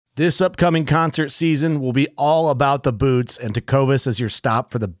This upcoming concert season will be all about the boots, and Tecovas is your stop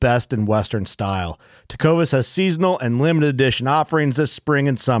for the best in Western style. Tecovas has seasonal and limited edition offerings this spring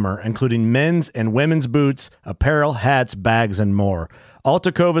and summer, including men's and women's boots, apparel, hats, bags, and more. All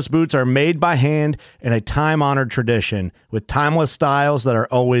Tecovas boots are made by hand in a time-honored tradition with timeless styles that are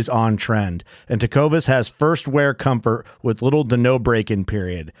always on trend. And Tecovas has first wear comfort with little to no break-in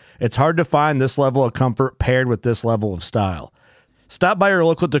period. It's hard to find this level of comfort paired with this level of style. Stop by your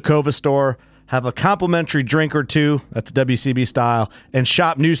local Tecovas store, have a complimentary drink or two, that's WCB style, and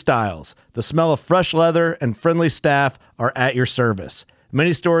shop new styles. The smell of fresh leather and friendly staff are at your service.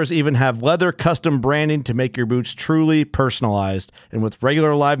 Many stores even have leather custom branding to make your boots truly personalized. And with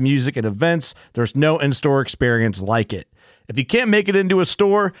regular live music and events, there's no in-store experience like it. If you can't make it into a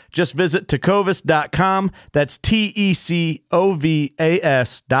store, just visit tecovas.com. That's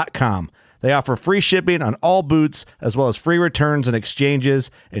TECOVAS.com. They offer free shipping on all boots, as well as free returns and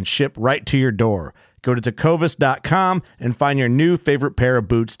exchanges, and ship right to your door. Go to tecovas.com and find your new favorite pair of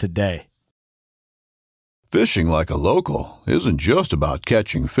boots today. Fishing like a local isn't just about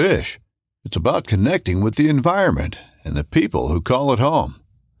catching fish. It's about connecting with the environment and the people who call it home.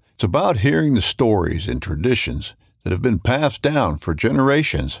 It's about hearing the stories and traditions that have been passed down for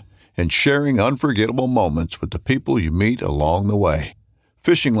generations and sharing unforgettable moments with the people you meet along the way.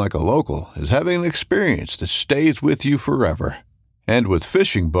 Fishing like a local is having an experience that stays with you forever. And with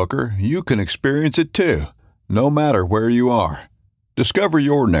Fishing Booker, you can experience it too, no matter where you are. Discover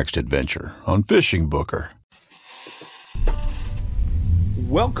your next adventure on Fishing Booker.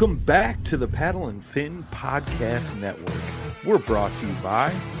 Welcome back to the Paddle and Fin Podcast Network. We're brought to you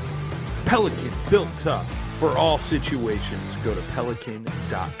by Pelican, built tough for all situations. Go to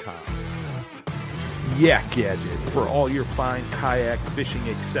pelican.com. Yak Gadget, for all your fine kayak fishing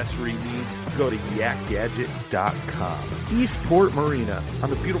accessory needs, go to yakgadget.com. Eastport Marina, on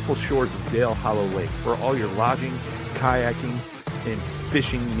the beautiful shores of Dale Hollow Lake, for all your lodging, kayaking, and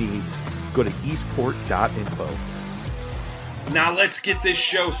fishing needs, go to eastport.info. Now let's get this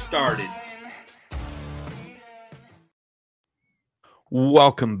show started.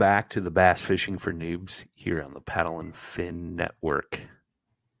 Welcome back to the Bass Fishing for Noobs here on the Paddle and Fin Network.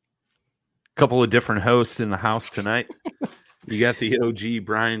 Couple of different hosts in the house tonight. You got the OG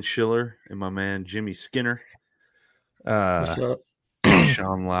Brian Schiller and my man Jimmy Skinner. What's up?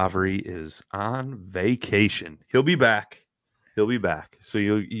 Sean Lavery is on vacation. He'll be back. So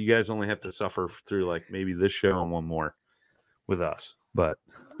you guys only have to suffer through like maybe this show and one more with us. But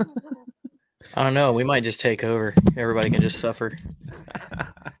I don't know. We might just take over. Everybody can just suffer.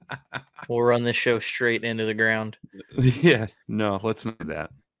 We'll run this show straight into the ground. Yeah, no, let's not do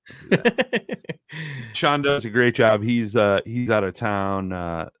that. Sean does a great job. He's out of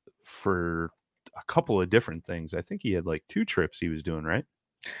town for a couple of different things. I think he had like 2 trips he was doing, right?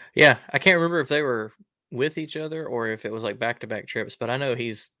 Yeah, I can't remember if they were with each other or if it was like back-to-back trips, but I know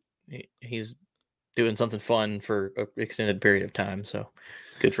he's doing something fun for an extended period of time, so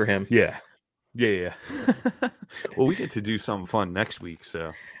good for him. Yeah. Well, we get to do something fun next week,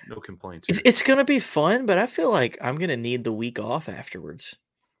 so no complaints. It's going to be fun, but I feel like I'm going to need the week off afterwards.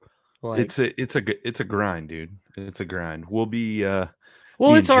 Like, it's a grind, dude. It's a grind. We'll be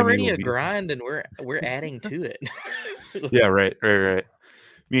well, it's already a grind, and we're adding to it. Yeah, right.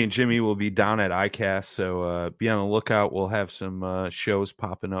 Me and Jimmy will be down at ICAST, so be on the lookout. We'll have some shows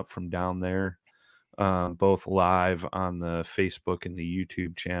popping up from down there, both live on the Facebook and the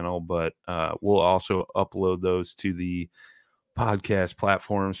YouTube channel, but we'll also upload those to the podcast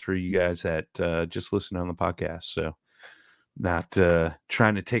platforms for you guys that just listen on the podcast. So not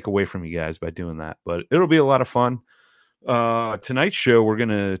trying to take away from you guys by doing that, but it'll be a lot of fun. Tonight's show, we're going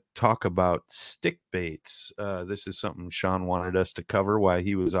to talk about stick baits. This is something Sean wanted us to cover while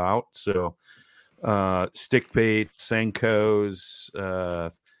he was out. So stick bait, Senkos,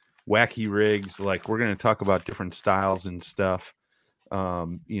 wacky rigs, like we're going to talk about different styles and stuff.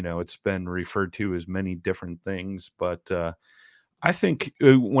 It's been referred to as many different things, but I think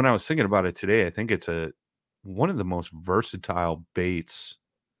when I was thinking about it today, I think it's one of the most versatile baits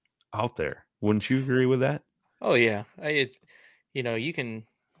out there. Wouldn't you agree with that? Oh yeah, it's you can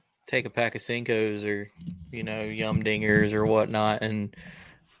take a pack of Senkos or Yum Dingers or whatnot, and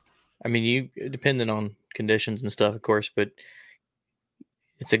I mean you depending on conditions and stuff, of course, but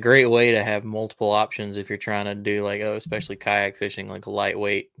it's a great way to have multiple options if you're trying to do like especially kayak fishing, like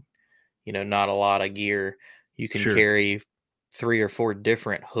lightweight, not a lot of gear. You can carry 3 or 4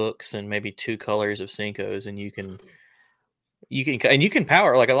 different hooks and maybe 2 colors of Senkos, and you can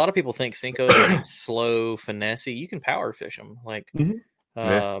power. Like a lot of people think Senkos are slow, finessey. You can power fish them. Like,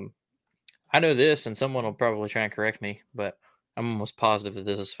 I know this, and someone will probably try and correct me, but I'm almost positive that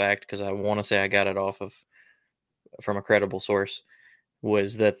this is fact because I want to say I got it from a credible source,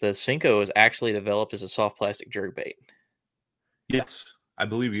 was that the Senko is actually developed as a soft plastic jerkbait. Yes, I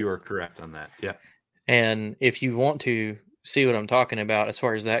believe you are correct on that. Yeah. And if you want to see what I'm talking about as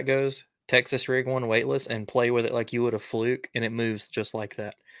far as that goes, Texas rig one weightless and play with it like you would a fluke, and it moves just like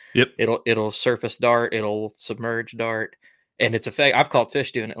that. Yep. It'll surface dart, it'll submerge dart, and it's effect. I've caught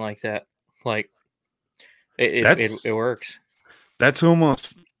fish doing it like that. Like it works. That's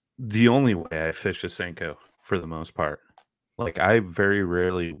almost the only way I fish a Senko for the most part. Like I very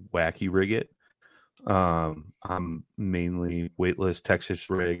rarely wacky rig it. I'm mainly weightless Texas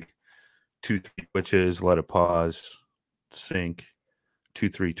rig, 2-3 twitches, let it pause, sink,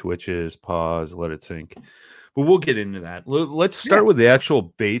 2-3 twitches, pause, let it sink. But we'll get into that. Let's start with the actual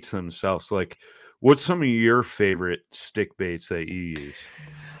baits themselves. Like, what's some of your favorite stick baits that you use?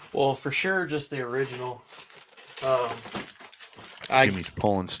 Well, for sure, just the original. Jimmy's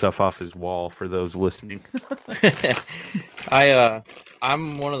pulling stuff off his wall for those listening.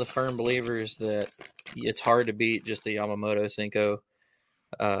 I'm one of the firm believers that it's hard to beat just the Yamamoto Senko.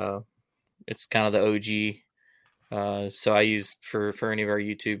 It's kind of the OG. So I use for any of our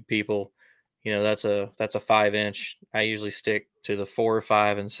YouTube people, that's a 5-inch. I usually stick to the 4,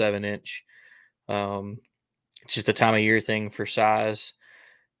 5, and 7-inch. It's just a time of year thing for size.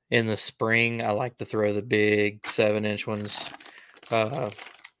 In the spring, I like to throw the big 7-inch ones. I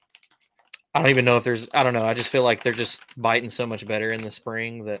don't even know if I don't know. I just feel like they're just biting so much better in the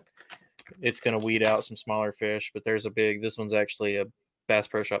spring that it's going to weed out some smaller fish. But there's this one's actually a Bass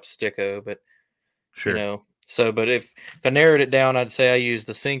Pro Shop Sticko, but sure. But if I narrowed it down, I'd say I use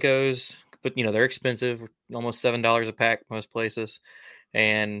the Senkos, but they're expensive, almost $7 a pack most places,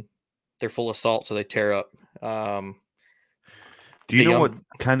 and they're full of salt, so they tear up. Do you know what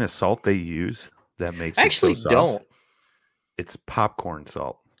kind of salt they use that makes it so soft? Don't. It's popcorn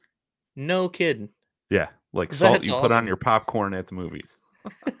salt. No kidding. Yeah, like salt you put on your popcorn at the movies.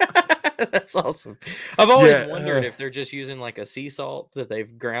 That's awesome. I've always wondered if they're just using like a sea salt that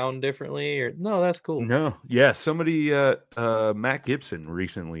they've ground differently, or no, that's cool. No, yeah, somebody, Matt Gibson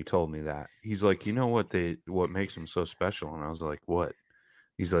recently told me that. He's like, you know what makes them so special? And I was like, what?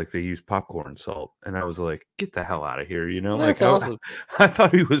 He's like, they use popcorn salt, and I was like, get the hell out of here, That's awesome. I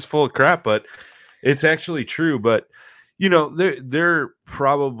thought he was full of crap, but it's actually true. But they're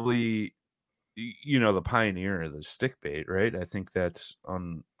probably the pioneer of the stick bait, right? I think that's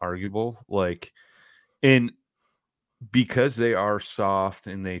unarguable. Like, and because they are soft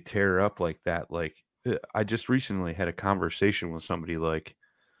and they tear up like that, like I just recently had a conversation with somebody, like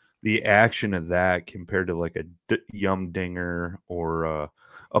the action of that compared to like a Yum Dinger or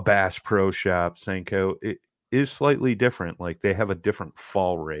a Bass Pro Shop Senko, it is slightly different. Like they have a different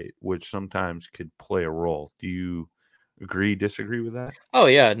fall rate, which sometimes could play a role. Do you agree, disagree with that? Oh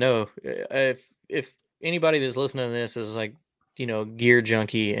yeah, no. If anybody that's listening to this is like, gear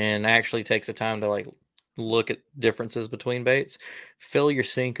junkie and actually takes the time to like look at differences between baits, fill your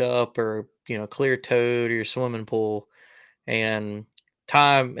sink up or clear toad or your swimming pool and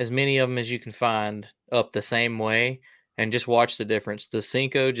time as many of them as you can find up the same way and just watch the difference. The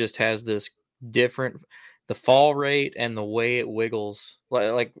Senko just has this different, the fall rate and the way it wiggles,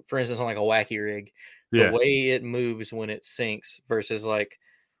 like for instance on like a wacky rig, the way it moves when it sinks versus like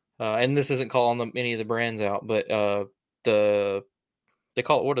and this isn't calling any of the brands out, but they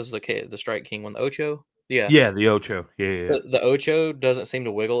call it, what is the Strike King one, the Ocho? Yeah, the Ocho. Yeah. The Ocho doesn't seem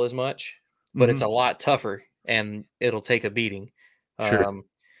to wiggle as much, but it's a lot tougher and it'll take a beating. Sure.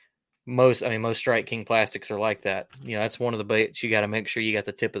 Most Strike King plastics are like that. That's one of the baits you got to make sure you got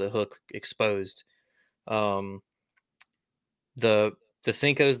the tip of the hook exposed. The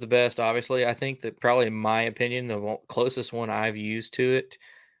Senko is the best, obviously. I think that probably, in my opinion, the closest one I've used to it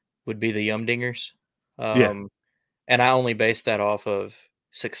would be the Yum Dingers. And I only base that off of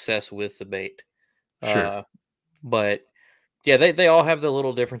success with the bait. Sure. But yeah, they all have the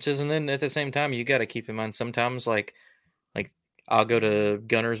little differences. And then at the same time, you got to keep in mind sometimes like I'll go to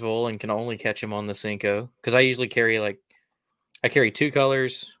Gunnersville and can only catch them on the Senko because I usually carry carry 2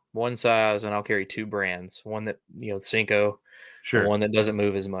 colors, one size, and I'll carry 2 brands. One that, Senko, sure, and one that doesn't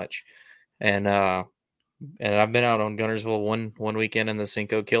move as much. And I've been out on Gunnersville one weekend and the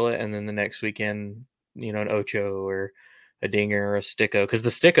Senko kill it, and then the next weekend, an Ocho or a Dinger or a Sticko, because the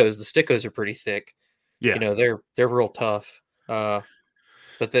Stickos are pretty thick. Yeah, they're real tough. But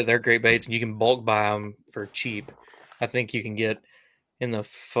they're great baits, and you can bulk buy them for cheap. I think you can get in the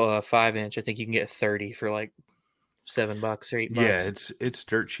 5-inch. I think you can get 30 for like $7 or $8. Yeah, it's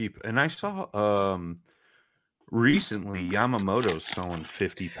dirt cheap. And I saw recently Yamamoto's selling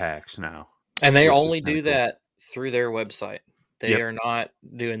 50 packs now, and they only do that through their website. They are not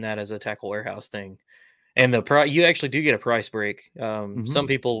doing that as a tackle warehouse thing. And the you actually do get a price break. Some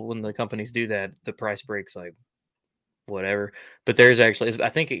people, when the companies do that, the price break's like whatever. But there's actually, I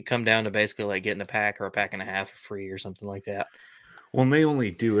think it come down to basically like getting a pack or a pack and a half for free or something like that. Well, and they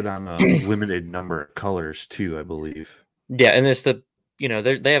only do it on a limited number of colors too, I believe. Yeah, and it's they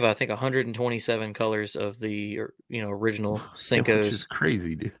have I think 127 colors of the original Senkos, which is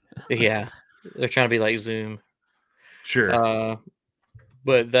crazy, dude. Yeah, they're trying to be like Zoom. Sure.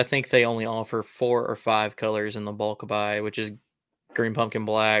 But I think they only offer 4 or 5 colors in the bulk buy, which is green pumpkin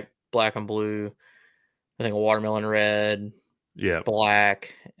black, black and blue, I think a watermelon red,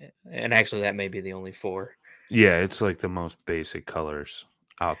 black, and actually that may be the only 4. Yeah, it's like the most basic colors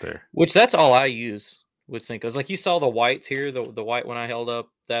out there. Which that's all I use with Senkos. Like you saw the whites here, the white one I held up,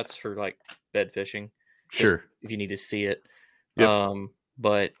 that's for like bed fishing. Sure. If you need to see it. Yep.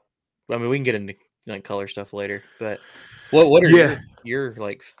 But I mean we can get into like color stuff later. But what are your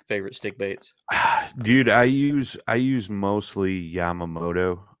like favorite stick baits? Dude, I use mostly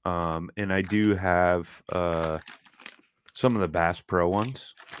Yamamoto. And I do have some of the Bass Pro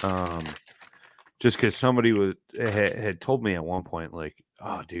ones. Just because somebody had told me at one point, like,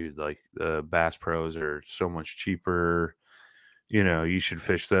 oh, dude, like the Bass Pros are so much cheaper. You should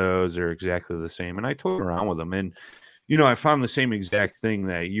fish those. They're exactly the same. And I toyed around with them. And, I found the same exact thing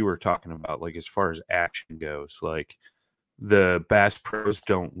that you were talking about, like as far as action goes. Like the Bass Pros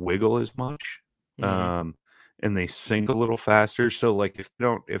don't wiggle as much. And they sink a little faster. So like if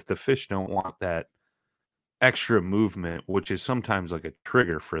the fish don't want that extra movement, which is sometimes like a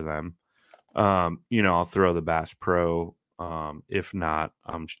trigger for them, I'll throw the Bass Pro. If not,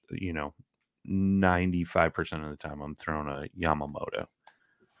 I'm 95% of the time I'm throwing a Yamamoto.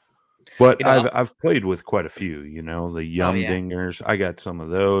 But I've played with quite a few, the Yum Dingers. I got some of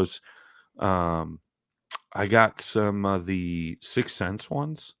those. I got some of the 6 Sense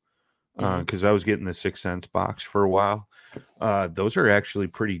ones because I was getting the 6 Sense box for a while. Those are actually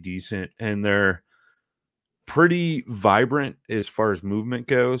pretty decent, and they're pretty vibrant as far as movement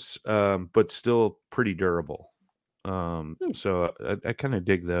goes, but still pretty durable. So I kind of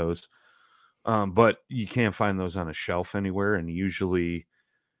dig those. But you can't find those on a shelf anywhere, and usually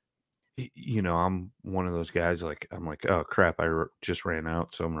I'm one of those guys I'm like, oh crap, just ran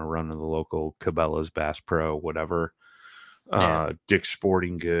out, so I'm gonna run to the local Cabela's, Bass Pro, whatever, Dick's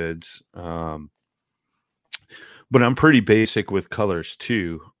Sporting Goods. But I'm pretty basic with colors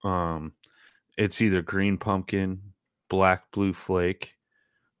too. It's either green pumpkin, black blue flake,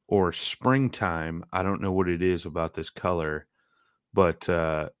 or springtime. I don't know what it is about this color, but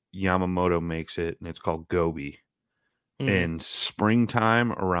Yamamoto makes it, and it's called Gobi. And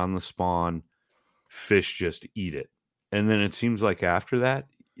springtime, around the spawn, fish just eat it. And then it seems like after that,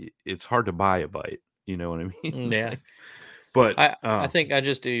 it's hard to buy a bite. You know what I mean? Yeah. But I think I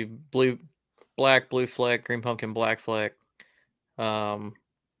just do black, blue fleck, green pumpkin, black fleck. Every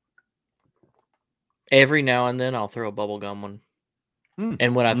now and then I'll throw a bubblegum one.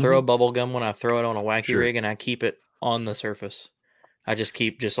 And when I throw a bubblegum one, I throw it on a wacky rig and I keep it on the surface. I just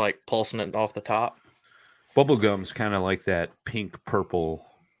keep like pulsing it off the top. Bubblegum's kind of like that pink purple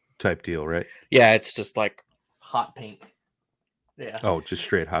type deal, right? Yeah, it's just like hot pink. Yeah. Oh, just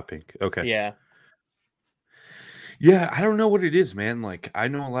straight hot pink. Okay. Yeah. Yeah, I don't know what it is, man. Like I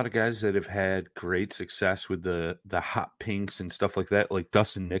know a lot of guys that have had great success with the hot pinks and stuff like that. Like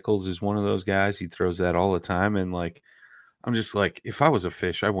Dustin Nichols is one of those guys. He throws that all the time, and like I'm just like, if I was a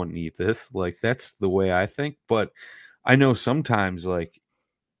fish, I wouldn't eat this. Like that's the way I think. But I know sometimes like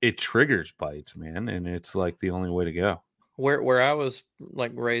it triggers bites, man, and it's like the only way to go. Where I was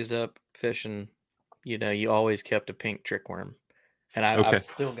like raised up fishing, you always kept a pink trick worm, and I've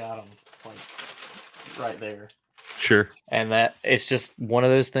still got them like right there. Sure. And that it's just one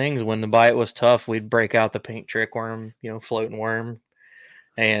of those things. When the bite was tough, we'd break out the pink trick worm, floating worm,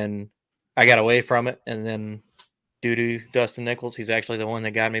 and I got away from it. And then Dustin Nichols, he's actually the one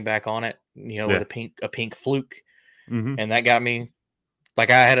that got me back on it, with a pink fluke, and that got me. Like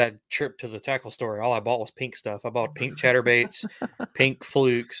I had a trip to the tackle store. All I bought was pink stuff. I bought pink chatterbaits, pink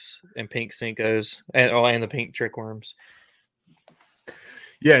flukes, and pink Senkos, and the pink trick worms.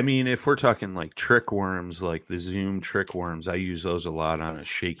 Yeah, I mean, if we're talking like trick worms, like the Zoom trick worms, I use those a lot on a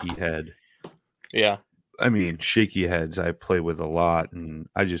shaky head. Yeah. I mean, shaky heads I play with a lot, and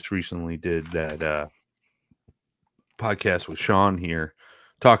I just recently did that podcast with Sean here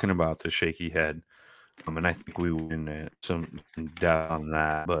talking about the shaky head. And I think we went into some depth on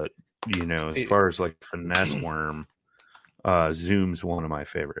that, but as far as like finesse worm, Zoom's one of my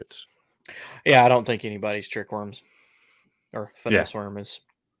favorites. Yeah, I don't think anybody's trick worms or finesse worm is.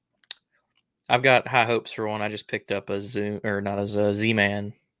 I've got high hopes for one. I just picked up a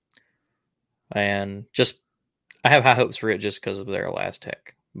Z-Man, and just I have high hopes for it just because of their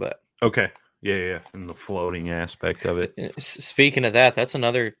Elastec. But Okay. Yeah. And the floating aspect of it. speaking of that, that's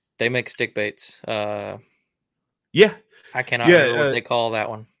another. They make stick baits. Yeah. I cannot remember what they call that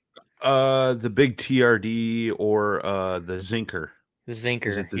one. The big TRD or the Zinker. The Zinker.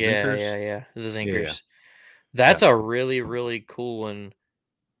 Is it the Yeah. Zinkers? The Zinkers. Yeah. That's a really, really cool one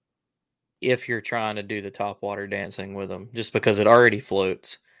if you're trying to do the top water dancing with them, just because it already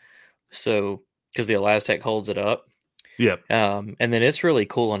floats. So, because the Elastec holds it up. Yep. And then it's really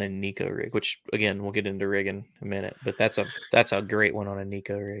cool on a Nico rig, which again we'll get into rig in a minute. But that's a great one on a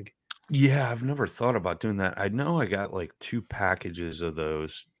Nico rig. Yeah, I've never thought about doing that. I know I got like 2 packages of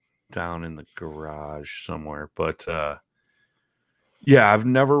those down in the garage somewhere, but yeah, I've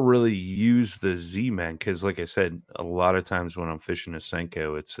never really used the Z-Man because, like I said, a lot of times when I'm fishing a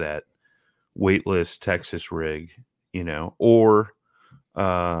Senko, it's that weightless Texas rig, or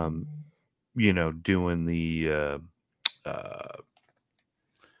doing the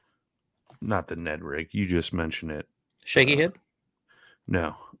not the Ned rig. You just mentioned it. Shaky head?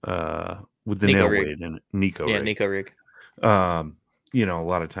 No, with the Nico nail rig. weight and Nico rig. Yeah, Nico rig. A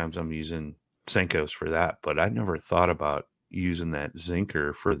lot of times I'm using Senkos for that, but I never thought about using that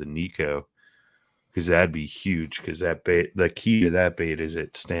Zinker for the Nico because that'd be huge. Because that bait, the key to that bait is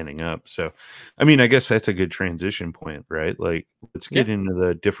it standing up. So, I mean, I guess that's a good transition point, right? Like, let's get into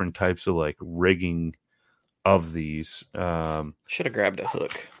the different types of like rigging of these. Should have grabbed a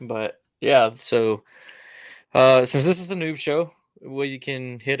hook, but yeah. So, since this is the noob show, well, you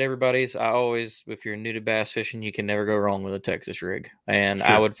can hit everybody's. If you're new to bass fishing, you can never go wrong with a Texas rig. And Sure.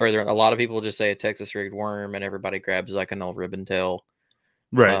 I would a lot of people just say a Texas rigged worm, and everybody grabs like an old ribbon tail,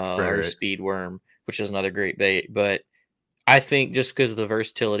 or speed worm, which is another great bait. But I think just because of the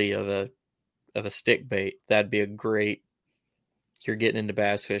versatility of a stick bait, that'd be a great. You're getting into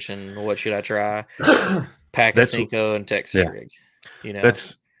bass fishing. What should I try? Pack a Senko and Texas rig.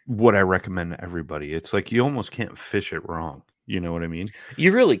 That's what I recommend to everybody. It's like you almost can't fish it wrong. You know what I mean?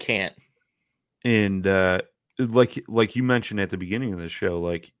 You really can't. And like you mentioned at the beginning of the show,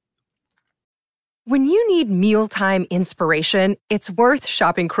 like when you need mealtime inspiration, it's worth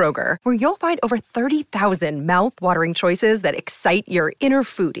shopping Kroger, where you'll find over 30,000 mouth-watering choices that excite your inner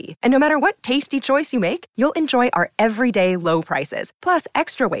foodie. And no matter what tasty choice you make, you'll enjoy our everyday low prices, plus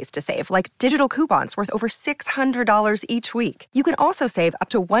extra ways to save, like digital coupons worth over $600 each week. You can also save up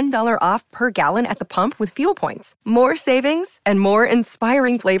to $1 off per gallon at the pump with fuel points. More savings and more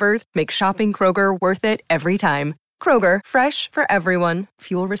inspiring flavors make shopping Kroger worth it every time. Kroger, fresh for everyone.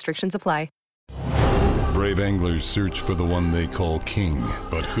 Fuel restrictions apply. Brave anglers search for the one they call king,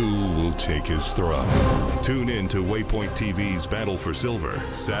 but who will take his throne? Tune in to Waypoint TV's Battle for Silver,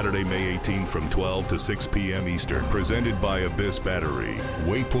 Saturday, May 18th from 12 to 6 p.m. Eastern. Presented by Abyss Battery.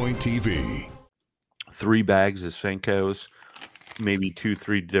 Waypoint TV. 3 bags of Senkos, maybe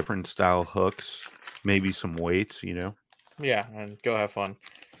 2-3 different style hooks, maybe some weights, Yeah, and go have fun.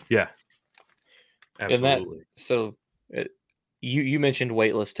 Yeah, absolutely. You mentioned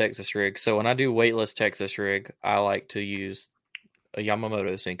weightless Texas rig. So when I do weightless Texas rig, I like to use a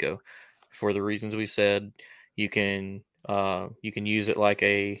Yamamoto Senko for the reasons we said. You can use it like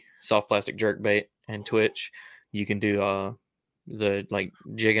a soft plastic jerk bait and twitch. You can do the like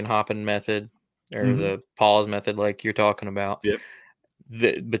jig and hopping method or the pause method like you're talking about. Yep.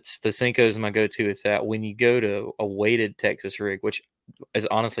 But the Senko is my go-to with that. When you go to a weighted Texas rig, which is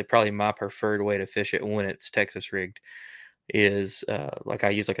honestly probably my preferred way to fish it when it's Texas rigged, is like I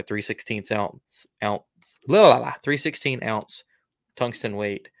use like a 3/16 ounce tungsten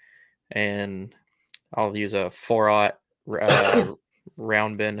weight, and I'll use a 4/0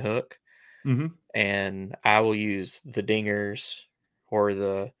 round bend hook, and I will use the dingers or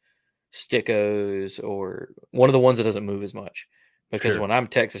the stickos or one of the ones that doesn't move as much, because when I'm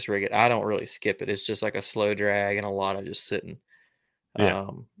Texas rig it, I don't really skip it. It's just like a slow drag and a lot of just sitting.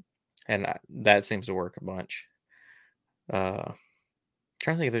 That seems to work a bunch. Trying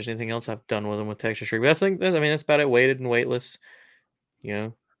to think if there's anything else I've done with them with Texas rig. But that's about it. Weighted and weightless.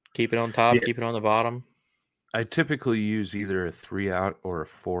 Keep it on top, keep it on the bottom. I typically use either a 3/0 or a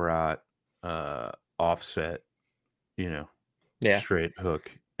 4/0 offset, straight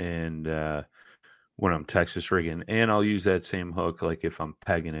hook. And when I'm Texas rigging, and I'll use that same hook like if I'm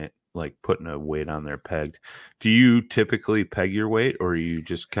pegging it, like putting a weight on there pegged. Do you typically peg your weight, or are you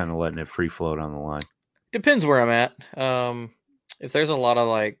just kind of letting it free float on the line? Depends where I'm at. If there's a lot of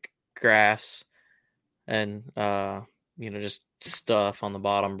like grass and just stuff on the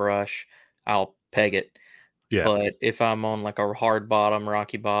bottom brush, I'll peg it. Yeah. But if I'm on like a hard bottom,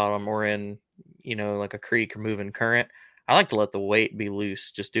 rocky bottom, or in like a creek or moving current, I like to let the weight be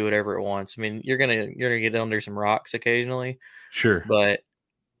loose. Just do whatever it wants. I mean, you're gonna get under some rocks occasionally, Sure. but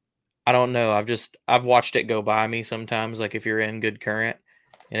I don't know. I've watched it go by me sometimes. Like if you're in good current,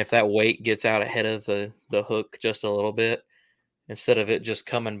 and if that weight gets out ahead of the hook just a little bit, instead of it just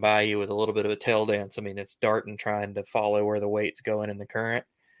coming by you with a little bit of a tail dance, I mean, it's darting trying to follow where the weight's going in the current.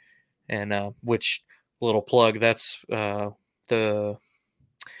 And which little plug? That's oh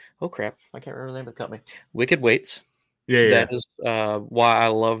crap, I can't remember the name of the company. Wicked Weights. Yeah. That is why I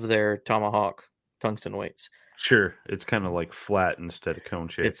love their Tomahawk tungsten weights. Sure. It's kind of like flat instead of cone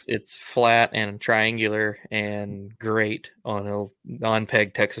shaped. It's flat and triangular and great on a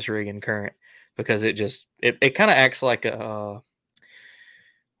non-peg Texas rig and current, because it kind of acts like a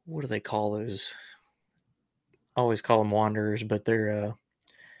what do they call those? I always call them wanderers, but they're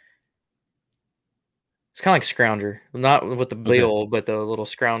it's kind of like scrounger, not with the bill, but the little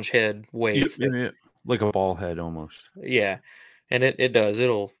scrounge head weights. Yeah. Like a ball head almost. Yeah. And it does.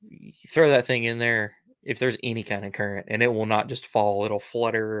 It'll throw that thing in there if there's any kind of current, and it will not just fall. It'll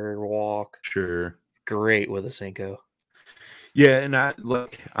flutter or walk. Sure. Great with a Senko. Yeah, and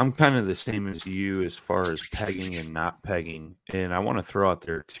I'm kind of the same as you as far as pegging and not pegging. And I want to throw out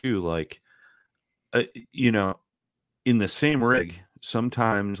there too, like, in the same rig,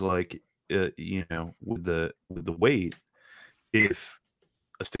 sometimes with the weight, if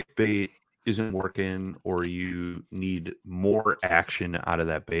a stick bait isn't working or you need more action out of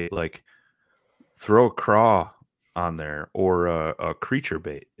that bait, like throw a craw on there or a creature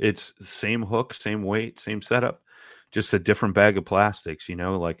bait. It's the same hook, same weight, same setup, just a different bag of plastics.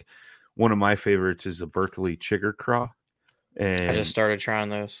 Like one of my favorites is the Berkeley Chigger Craw. And I just started trying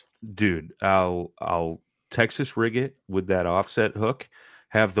those. Dude, I'll Texas rig it with that offset hook,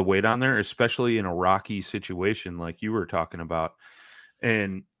 have the weight on there, especially in a rocky situation like you were talking about.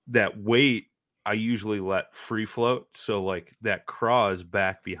 And that weight, I usually let free float. So like that craw is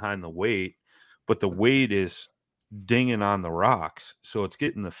back behind the weight, but the weight is dinging on the rocks. So it's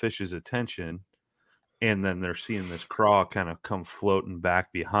getting the fish's attention. And then they're seeing this craw kind of come floating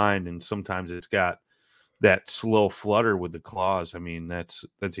back behind. And sometimes it's got that slow flutter with the claws. I mean, that's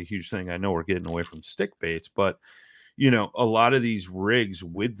a huge thing. I know we're getting away from stick baits, but a lot of these rigs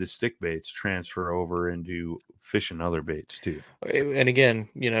with the stick baits transfer over into fishing other baits too. And again,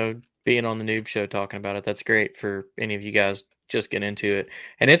 being on the Noob Show talking about it, that's great for any of you guys just get into it.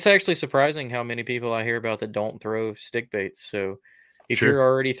 And it's actually surprising how many people I hear about that don't throw stick baits. So if you're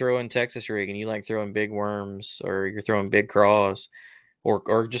already throwing Texas rig and you like throwing big worms, or you're throwing big craws,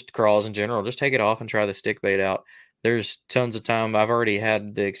 or just craws in general, just take it off and try the stick bait out. There's tons of time. I've already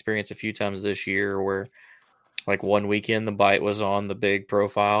had the experience a few times this year where, like, one weekend the bite was on the big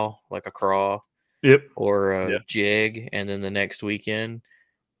profile, like a craw, or a jig, and then the next weekend,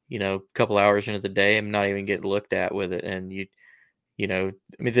 a couple hours into the day, I'm not even getting looked at with it. And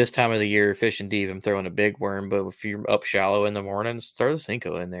this time of the year, fishing deep, I'm throwing a big worm, but if you're up shallow in the mornings, throw the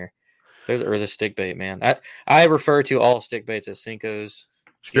Senko in there, or the stick bait, man. I refer to all stick baits as Senkos.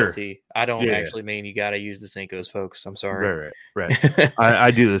 Sure. I don't actually mean you got to use the Senkos, folks. I'm sorry. Right. I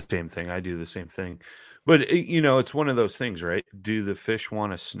do the same thing. But, it's one of those things, right? Do the fish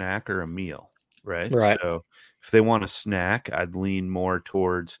want a snack or a meal, right? Right. So if they want a snack, I'd lean more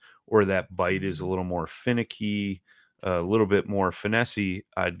towards, or that bite is a little more finicky, a little bit more finessey,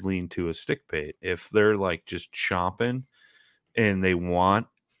 I'd lean to a stick bait. If they're like just chomping and they want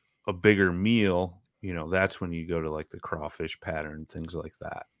a bigger meal, that's when you go to like the crawfish pattern, things like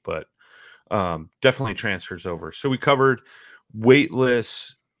that. But definitely transfers over. So we covered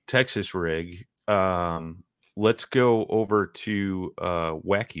weightless Texas rig. Let's go over to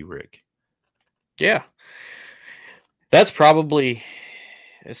wacky rig. Yeah, that's probably,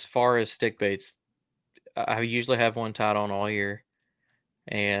 as far as stick baits, I usually have one tied on all year,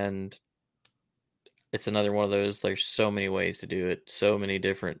 and it's another one of those. There's so many ways to do it, so many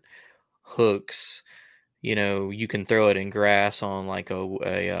different hooks. You can throw it in grass on like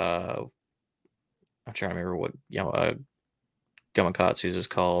I'm trying to remember what Gamakatsu's is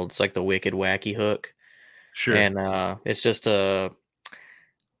called. It's like the Wicked Wacky hook. Sure. And it's just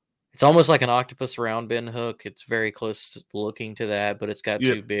it's almost like an octopus round bend hook. It's very close looking to that, but it's got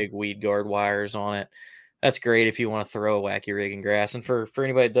two big weed guard wires on it. That's great if you want to throw a wacky rig in grass. And for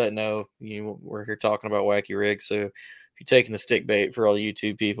anybody that doesn't know, we're here talking about wacky rigs. So if you're taking the stick bait, for all the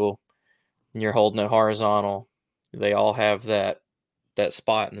YouTube people, and you're holding it horizontal, they all have that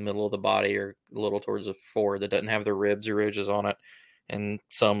spot in the middle of the body, or a little towards the forward, that doesn't have the ribs or ridges on it. And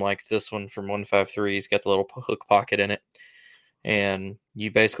some, like this one from 153, has got the little hook pocket in it. And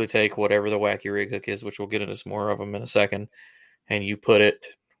you basically take whatever the wacky rig hook is, which we'll get into some more of them in a second, and you put it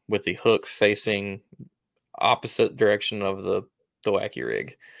with the hook facing opposite direction of the wacky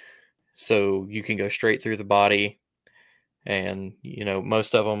rig. So you can go straight through the body. And, you know,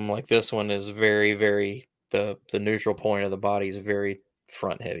 most of them, like this one, is very, very, the neutral point of the body is very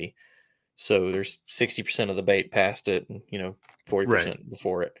front heavy. So there's 60% of the bait past it and, you know, 40%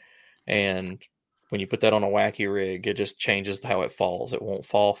 before it. And when you put that on a wacky rig, it just changes how it falls. It won't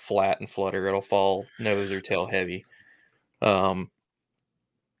fall flat and flutter. It'll fall nose or tail heavy.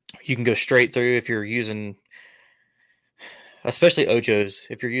 You can go straight through if you're using, especially Ochos.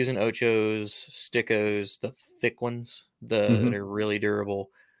 If you're using Ochos, Stickos, the thick ones that are really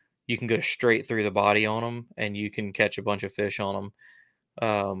durable, you can go straight through the body on them, and you can catch a bunch of fish on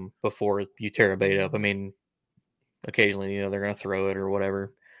them before you tear a bait up. I mean, occasionally, you know, they're going to throw it or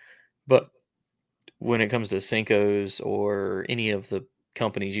whatever. But when it comes to Senkos or any of the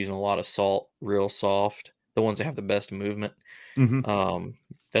companies using a lot of salt, real soft, the ones that have the best movement,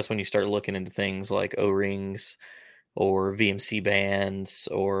 that's when you start looking into things like O-rings or VMC bands,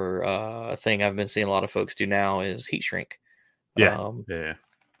 or a thing I've been seeing a lot of folks do now is heat shrink.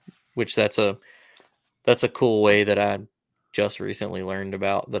 Which that's a cool way that I just recently learned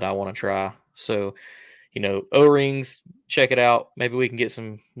about that I want to try. So, you know, O-rings, check it out. Maybe we can get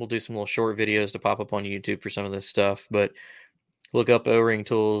we'll do some little short videos to pop up on YouTube for some of this stuff, but look up O-ring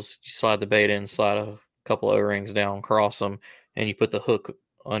tools. You slide the bait in, slide a couple O-rings down, cross them, and you put the hook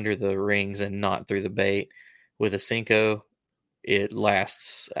under the rings and not through the bait. With a Senko, it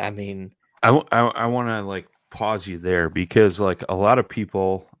lasts. I mean, I want to like pause you there, because like a lot of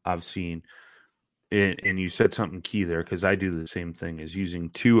people I've seen, and you said something key there, because I do the same thing, is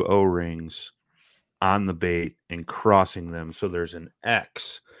using 2 O-rings on the bait and crossing them so there's an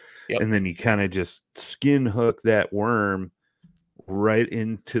X. Yep. And then you kind of just skin hook that worm right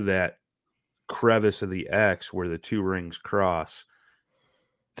into that crevice of the X where the 2 rings cross.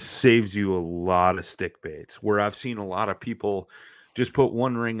 Saves you a lot of stick baits, where I've seen a lot of people just put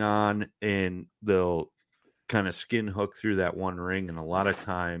 1 ring on and they'll kind of skin hook through that 1 ring. And a lot of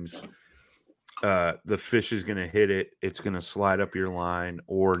times the fish is going to hit it. It's going to slide up your line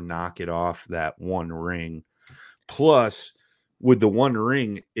or knock it off that 1 ring. Plus, with the 1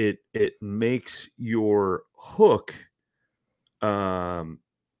 ring, it makes your hook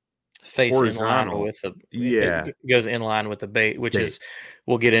face horizontal. in line with it goes in line with the bait, which is,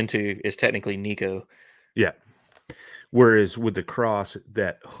 we'll get into, is technically Nico. Yeah. Whereas with the cross,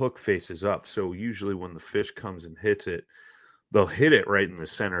 that hook faces up. So usually when the fish comes and hits it, they'll hit it right in the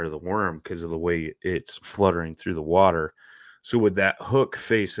center of the worm because of the way it's fluttering through the water. So with that hook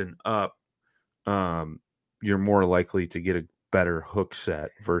facing up, you're more likely to get a better hook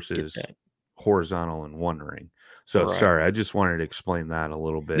set versus horizontal and 1 ring. So sorry, I just wanted to explain that a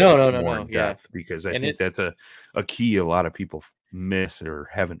little bit more in depth, because I think that's a key a lot of people miss or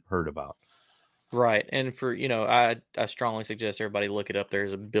haven't heard about. Right. And for, you know, I strongly suggest everybody look it up.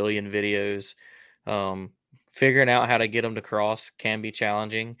 There's a billion videos. Figuring out how to get them to cross can be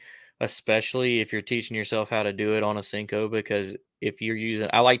challenging, especially if you're teaching yourself how to do it on a Senko, because if you're using,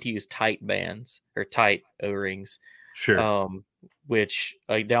 I like to use tight bands or tight O-rings. Sure. Which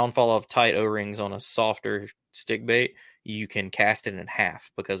a downfall of tight O-rings on a softer stick bait, you can cast it in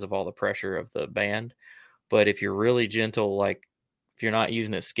half because of all the pressure of the band. But if you're really gentle, like if you're not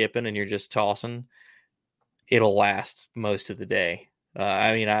using it skipping and you're just tossing, it'll last most of the day.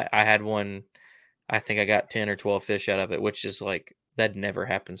 I mean, I had one, I think I got 10 or 12 fish out of it, which is like, that never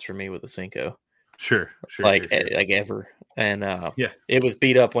happens for me with a Senko. Sure. Like ever. And it was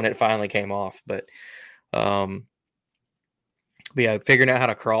beat up when it finally came off. But yeah, figuring out how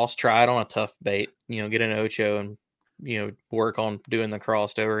to cross, try it on a tough bait, you know, get an Ocho and, you know, work on doing the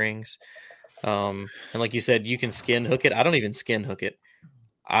crossed O-rings. And like you said, you can skin hook it. I don't even skin hook it.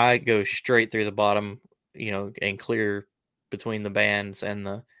 I go straight through the bottom, you know, and clear between the bands and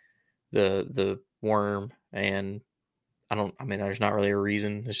the worm. And there's not really a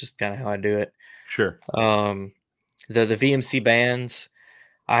reason. It's just kind of how I do it. Sure. The VMC bands,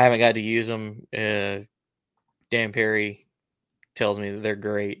 I haven't got to use them. Dan Perry tells me that they're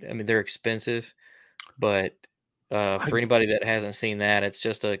great. I mean, they're expensive, but for anybody that hasn't seen that, it's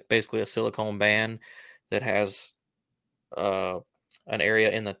just basically a silicone band that has an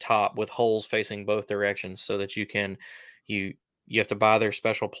area in the top with holes facing both directions, so that you have to buy their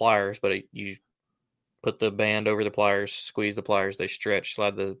special pliers, but you put the band over the pliers, squeeze the pliers, they stretch,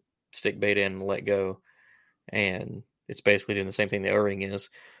 slide the stick bait in, and let go, and it's basically doing the same thing the O-ring is,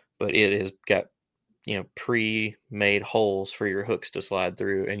 but it has got, you know, pre-made holes for your hooks to slide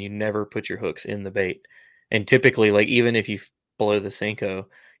through, and you never put your hooks in the bait. And typically, like, even if you blow the Senko,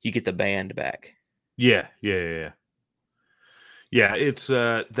 you get the band back. Yeah. Yeah, it's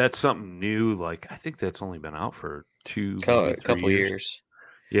that's something new. Like I think that's only been out for 2, maybe A 3 couple years. years.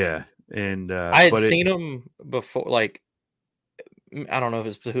 Yeah, and I had but seen them before. Like I don't know if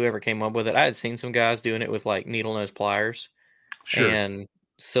it's whoever came up with it. I had seen some guys doing it with like needle nose pliers sure. and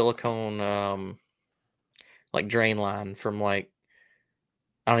silicone, like drain line from like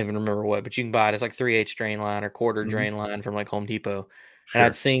I don't even remember what, but you can buy it. It's like 3/8 drain line or quarter Mhm. drain line from like Home Depot. And Sure.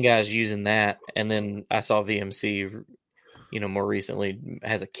 I'd seen guys using that, and then I saw VMC, more recently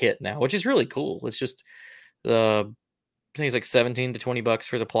has a kit now, which is really cool. It's just the I think it's like 17 to $20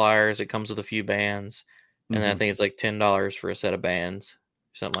 for the pliers. It comes with a few bands, and then I Mhm. think it's like $10 for a set of bands,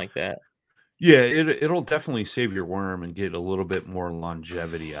 something like that. Yeah, it'll definitely save your worm and get a little bit more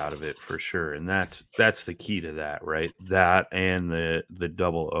longevity out of it for sure. And that's the key to that, right? That and the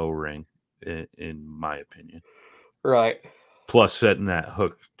double O-ring, in my opinion. Right. Plus setting that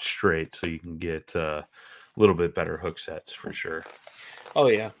hook straight so you can get a little bit better hook sets for sure. Oh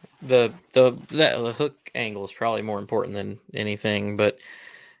yeah, the hook angle is probably more important than anything. But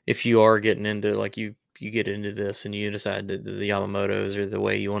if you are getting into like you get into this and you decide that the Yamamotos are the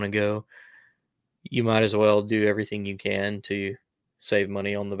way you want to go, you might as well do everything you can to save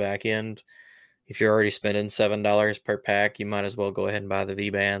money on the back end. If you're already spending $7 per pack, you might as well go ahead and buy the V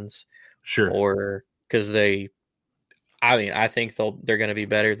bands, Sure. or because I think they're going to be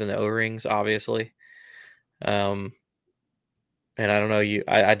better than the O-rings, obviously. And I don't know,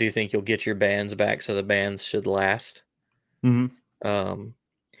 I do think you'll get your bands back, so the bands should last. hmm And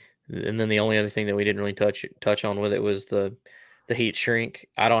then the only other thing that we didn't really touch on with it was the heat shrink.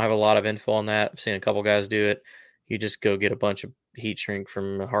 I don't have a lot of info on that. I've seen a couple guys do it. You just go get a bunch of heat shrink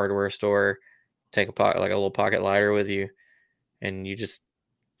from a hardware store, take like a little pocket lighter with you, and you just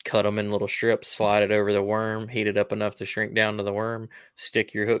cut them in little strips, slide it over the worm, heat it up enough to shrink down to the worm,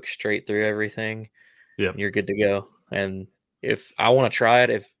 stick your hook straight through everything. Yep. You're good to go. And if I want to try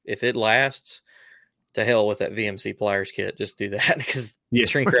it, if it lasts, to hell with that VMC pliers kit. Just do that because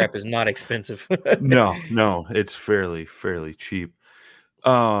shrink wrap is not expensive. No, it's fairly cheap.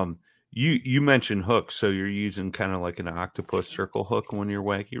 You mentioned hooks, so you're using kind of like an octopus circle hook when you're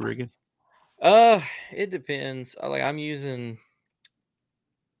wacky rigging? It depends.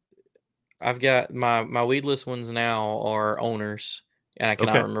 I've got my weedless ones now are owners, and I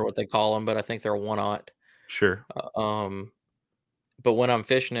cannot remember what they call them, but I think they're 1/0. Sure. But when I'm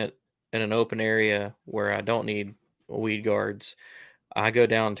fishing it in an open area where I don't need weed guards, I go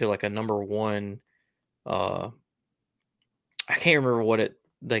down to like a number 1. I can't remember what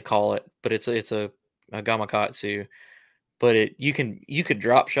they call it, but it's a Gamakatsu. But you could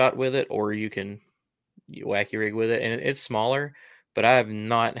drop shot with it, or you can wacky rig with it, and it's smaller. But I have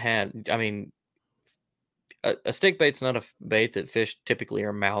not had. I mean, a stick bait's not a bait that fish typically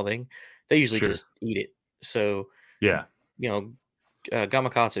are mouthing. They usually just eat it. So yeah,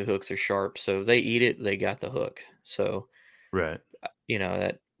 Gamakatsu hooks are sharp, so they eat it. They got the hook. So right.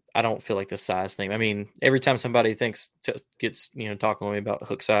 That I don't feel like the size thing. I mean, every time somebody gets talking to me about the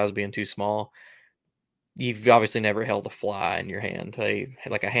hook size being too small, you've obviously never held a fly in your hand,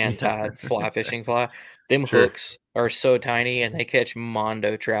 like a hand-tied fly fishing fly. Them hooks are so tiny, and they catch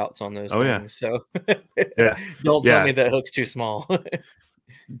mondo trouts on those things. So don't tell me that hook's too small.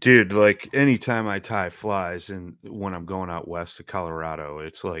 Dude, like anytime I tie flies and when I'm going out west to Colorado,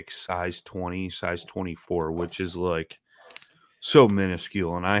 it's like size 20, size 24, which is like so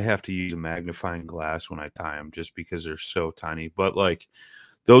minuscule. And I have to use a magnifying glass when I tie them just because they're so tiny. But like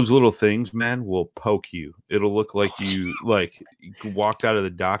those little things, man, will poke you. It'll look like you walked out of the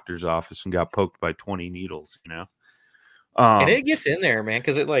doctor's office and got poked by 20 needles, and it gets in there, man,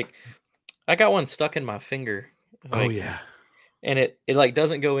 because I got one stuck in my finger. And it like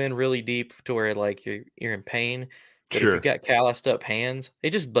doesn't go in really deep to where like you're in pain. But if you've got calloused up hands,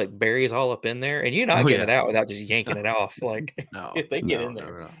 it just like buries all up in there, and you're not getting it out without just yanking it off. Like they get in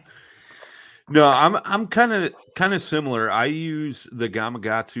there. No, I'm kind of similar. I use the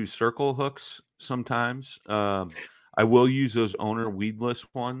Gamakatsu circle hooks sometimes. I will use those owner weedless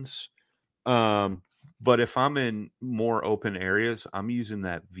ones. But if I'm in more open areas, I'm using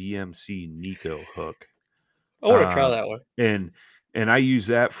that VMC Nico hook. I want to try that one. And I use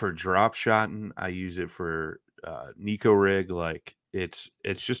that for drop shotting. I use it for Nico rig. Like it's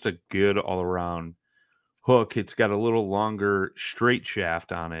just a good all around hook. It's got a little longer straight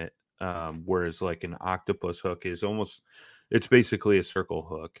shaft on it. Whereas like an octopus hook is it's basically a circle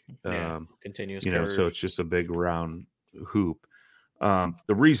hook. Continuous, so it's just a big round hoop. The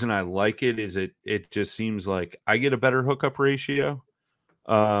reason I like it is it just seems like I get a better hookup ratio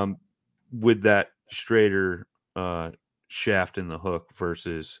with that straighter shaft in the hook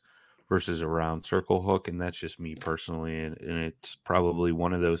versus versus a round circle hook. And that's just me personally. And it's probably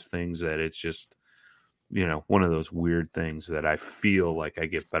one of those things that it's just, one of those weird things that I feel like I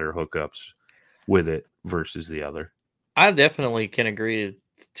get better hookups with it versus the other. I definitely can agree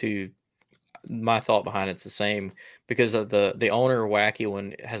to my thought behind it's the same, because of the owner wacky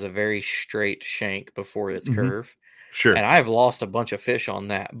one has a very straight shank before its curve. Sure. And I've lost a bunch of fish on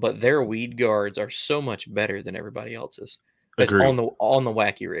that, but their weed guards are so much better than everybody else's. That's on the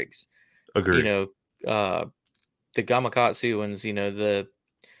wacky rigs. Agree. The Gamakatsu ones, it's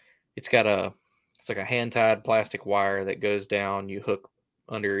like a hand tied plastic wire that goes down, you hook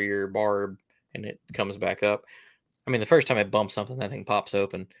under your barb and it comes back up. I mean, the first time I bump something, that thing pops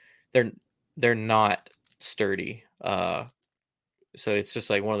open. They're not sturdy. So it's just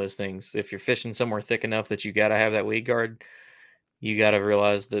like one of those things. If you're fishing somewhere thick enough that you got to have that weed guard, you got to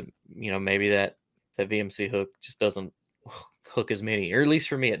realize that, maybe that VMC hook just doesn't hook as many, or at least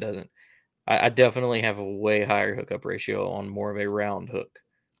for me, it doesn't. I definitely have a way higher hookup ratio on more of a round hook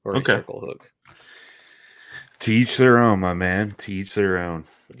or a circle hook. To each their own, my man. To each their own.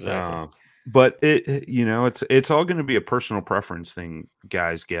 Exactly. But it's all going to be a personal preference thing,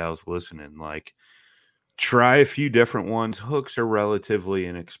 guys, gals listening. Like, try a few different ones. Hooks are relatively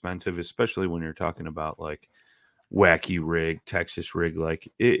inexpensive, especially when you're talking about like wacky rig, Texas rig.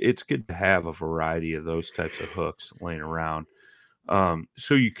 Like, it's good to have a variety of those types of hooks laying around,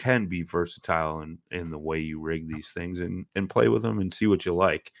 so you can be versatile in the way you rig these things and play with them and see what you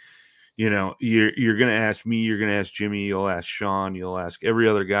like. You're going to ask me, you're going to ask Jimmy, you'll ask Sean, you'll ask every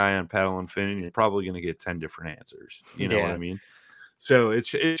other guy on Paddle and Fin, and you're probably going to get 10 different answers. You know what I mean? So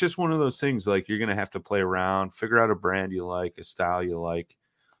it's just one of those things. Like, you're going to have to play around, figure out a brand you like, a style you like.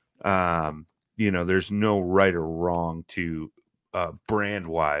 There's no right or wrong to brand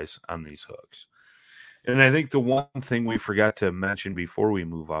wise on these hooks. And I think the one thing we forgot to mention before we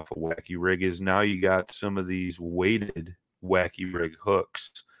move off a wacky rig is now you got some of these weighted wacky rig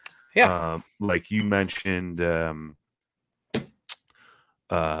hooks. Yeah. Like you mentioned, the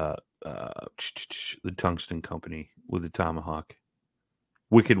Tungsten Company with the Tomahawk.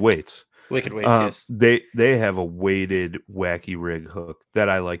 Wicked Weights. Yes. They have a weighted wacky rig hook that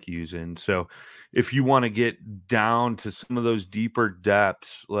I like using. So if you want to get down to some of those deeper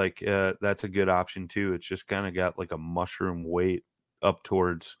depths, like that's a good option too. It's just kind of got like a mushroom weight up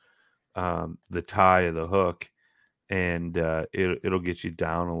towards the tie of the hook, and it'll get you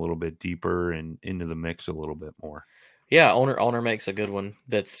down a little bit deeper and into the mix a little bit more. Yeah, owner makes a good one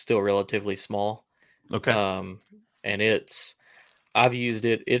that's still relatively small. Okay. And I've used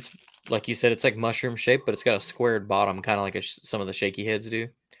it. It's like you said, it's like mushroom shaped, but it's got a squared bottom, kind of like some of the shaky heads do.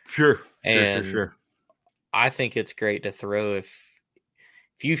 Sure. I think it's great to throw if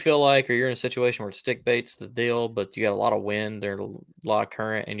you feel like, or you're in a situation where stick bait's the deal, but you got a lot of wind, there's a lot of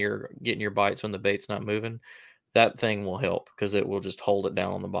current, and you're getting your bites when the bait's not moving. That thing will help because it will just hold it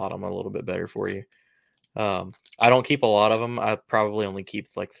down on the bottom a little bit better for you. I don't keep a lot of them. I probably only keep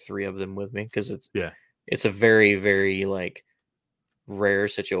like 3 of them with me because it's a very, very like rare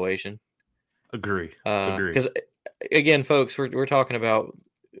situation. Agree. Because again, folks, we're talking about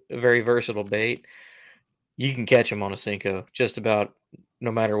a very versatile bait. You can catch them on a Senko just about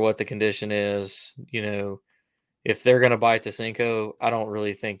no matter what the condition is. If they're going to bite the Senko, I don't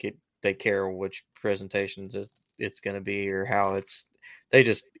really think they care which presentations it's going to be or how they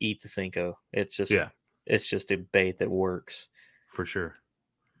just eat the Senko. It's just a bait that works. For sure.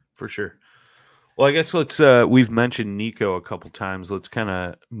 Well, I guess we've mentioned Nico a couple times. Let's kind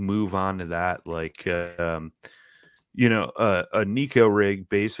of move on to that. Like, a Nico rig,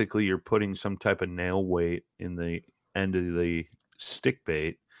 basically you're putting some type of nail weight in the end of the stick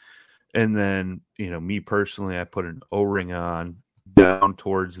bait. And then, me personally, I put an O-ring on down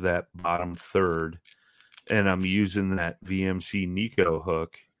towards that bottom third, and I'm using that VMC Nico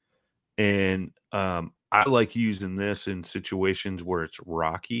hook. And I like using this in situations where it's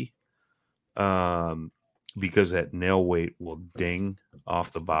rocky, because that nail weight will ding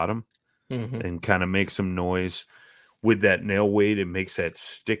off the bottom and kind of make some noise. With that nail weight, it makes that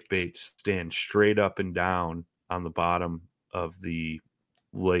stick bait stand straight up and down on the bottom of the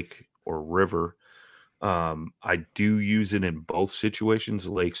lake or river. I do use it in both situations,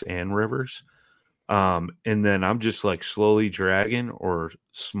 lakes and rivers. And then I'm just like slowly dragging or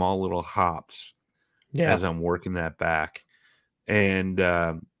small little hops as I'm working that back. And,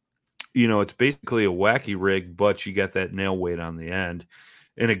 it's basically a wacky rig, but you got that nail weight on the end.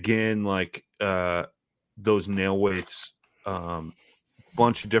 And again, like those nail weights,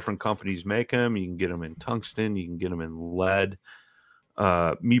 bunch of different companies make them. You can get them in tungsten, you can get them in lead.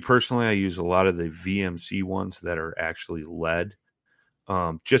 Me personally, I use a lot of the VMC ones that are actually lead.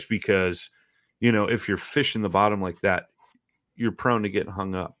 just because, you know, if you're fishing the bottom like that, you're prone to getting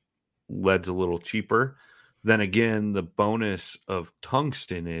hung up. Lead's a little cheaper. Then again, the bonus of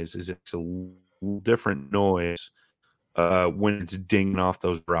tungsten is it's a different noise when it's dinging off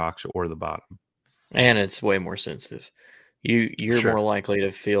those rocks or the bottom. And it's way more sensitive. You're Sure. more likely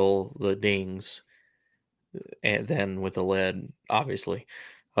to feel the dings than with the lead, obviously.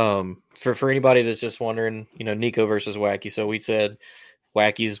 For anybody that's just wondering, you know, Nico versus Wacky. So we said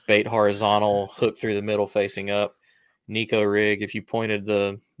Wacky's bait horizontal, hook through the middle facing up. Nico rig, if you pointed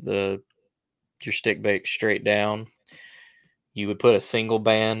your stick bait straight down, you would put a single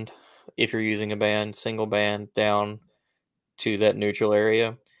band, if you're using a band, single band down to that neutral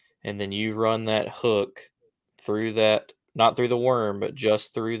area, and then you run that hook through that, not through the worm, but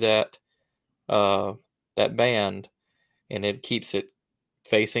just through that that band, and it keeps it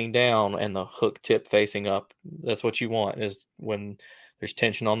facing down and the hook tip facing up. That's what you want, is when there's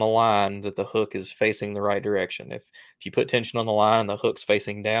tension on the line, that the hook is facing the right direction. If you put tension on the line and the hook's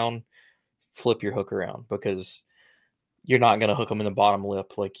facing down, flip your hook around, because you're not going to hook them in the bottom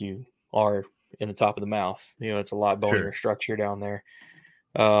lip like you are in the top of the mouth. You know, it's a lot bonier structure down there.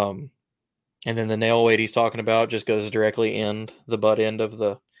 And then the nail weight he's talking about just goes directly in the butt end of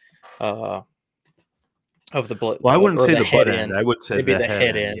the Well, I wouldn't say the butt end. I would say maybe the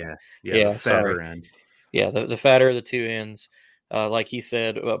head end. Yeah, the fatter end. Yeah, the fatter of the two ends. Like he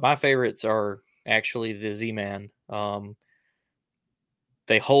said, my favorites are actually the Z-Man.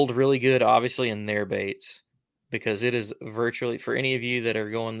 They hold really good, obviously, in their baits, because it is virtually, for any of you that are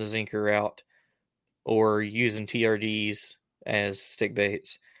going the Zinker route or using TRDs as stick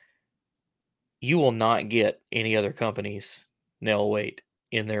baits, you will not get any other company's nail weight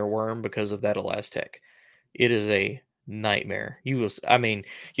in their worm because of that Elastec. It is a nightmare. You'll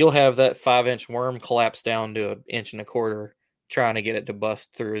have that 5-inch worm collapse down to 1.25 inches trying to get it to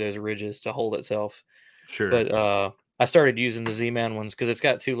bust through those ridges to hold itself. Sure. But I started using the Z-Man ones because it's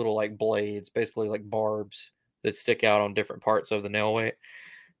got two little like blades, basically like barbs, that stick out on different parts of the nail weight.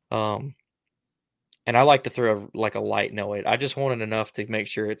 And I like to throw a light nail weight. I just want it enough to make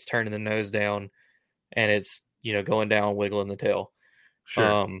sure it's turning the nose down and it's, you know, going down, wiggling the tail.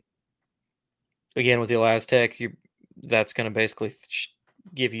 Sure. Again, with the Elastec, that's going to basically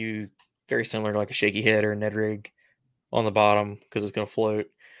give you very similar to like a shaky head or a Ned rig on the bottom, because it's going to float.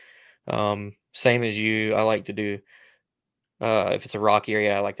 Same as you, I like to do, if it's a rocky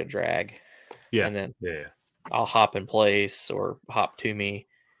area, I like to drag. Yeah. And then yeah. I'll hop in place or hop to me.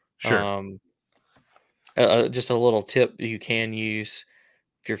 Sure. Just a little tip you can use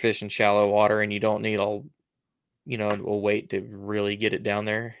if you're fishing shallow water and you don't need a weight to really get it down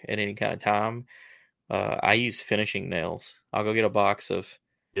there at any kind of time. I use finishing nails. I'll go get a box of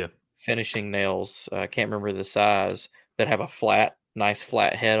finishing nails. I can't remember the size, that have a nice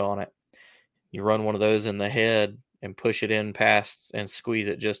flat head on it. You run one of those in the head and push it in past and squeeze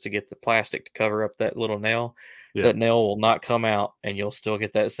it just to get the plastic to cover up that little nail. Yeah. That nail will not come out and you'll still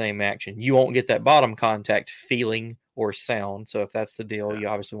get that same action. You won't get that bottom contact feeling or sound. So if that's the deal, you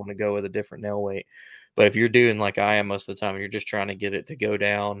obviously want to go with a different nail weight. But if you're doing like I am most of the time, you're just trying to get it to go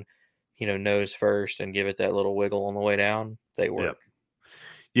down, you know, nose first and give it that little wiggle on the way down, they work. Yep.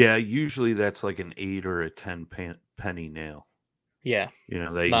 Yeah, usually that's like an 8 or a 10 penny nail. Yeah. You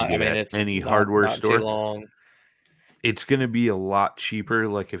know, they can get at any hardware store. Too long. It's going to be a lot cheaper.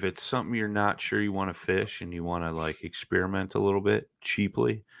 Like if it's something you're not sure you want to fish and you want to like experiment a little bit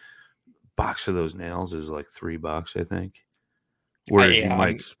cheaply, box of those nails is like $3, I think. Whereas you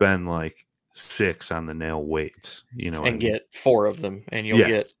might spend like $6 on the nail weights, you know, and get 4 of them, and you'll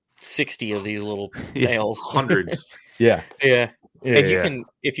get 60 of these little nails, hundreds. Yeah. And you can,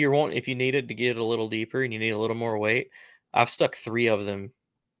 if you needed to get a little deeper and you need a little more weight, I've stuck 3 of them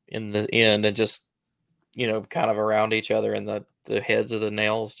in the end and just, you know, kind of around each other, and the heads of the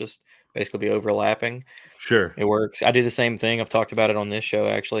nails just basically be overlapping. Sure. It works. I do the same thing. I've talked about it on this show,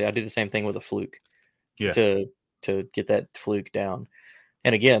 actually. I do the same thing with a fluke to get that fluke down.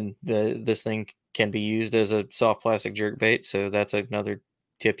 And again, this thing can be used as a soft plastic jerk bait. So that's another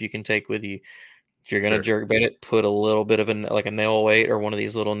tip you can take with you. If you're going to jerk bait it, put a little bit of a nail weight or one of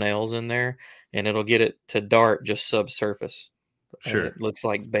these little nails in there, and it'll get it to dart just subsurface. Sure. And it looks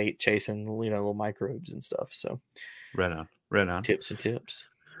like bait chasing, you know, little microbes and stuff. So right on. Tips and tips.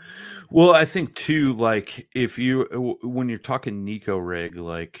 Well, I think too, like when you're talking Nico rig,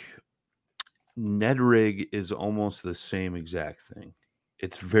 like Ned rig is almost the same exact thing.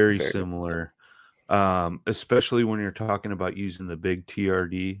 It's very similar. Especially when you're talking about using the big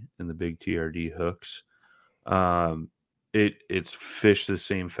TRD and the big TRD hooks. It's fished the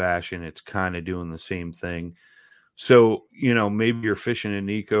same fashion. It's kind of doing the same thing. So, maybe you're fishing an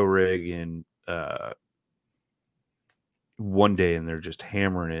eco rig and one day and they're just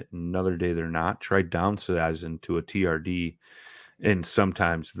hammering it, and another day they're not. Try downsizing to a TRD, and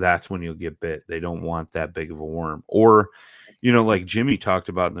sometimes that's when you'll get bit. They don't want that big of a worm. Or, like Jimmy talked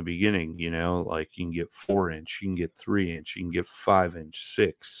about in the beginning, like you can get 4-inch, you can get 3-inch, you can get 5-inch,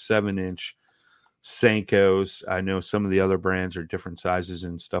 6, 7-inch Senkos. I know some of the other brands are different sizes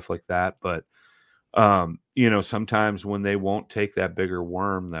and stuff like that, but sometimes when they won't take that bigger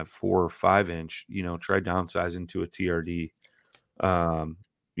worm, that 4 or 5-inch, try downsizing to a TRD,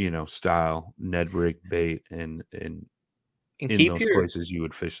 style Ned rig bait, and in keep those places you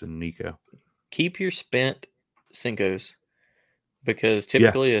would fish the Nico. Keep your spent Senkos, because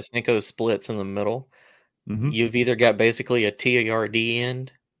typically a Senko splits in the middle. Mm-hmm. You've either got basically a TRD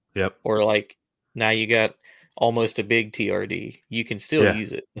end, or like now you got almost a big TRD. You can still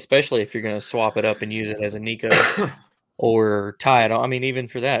use it, especially if you're going to swap it up and use it as a Nico or tie it on. I mean, even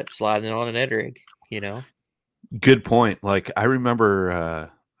for that, sliding it on an Ned rig, Good point. Like, I remember,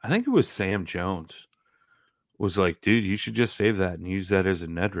 I think it was Sam Jones was like, dude, you should just save that and use that as a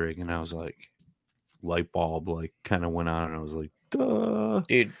Ned rig. And I was like, light bulb, like, kind of went on, and I was like, duh.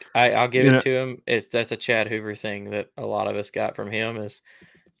 Dude, I'll give it to him. That's a Chad Hoover thing that a lot of us got from him, is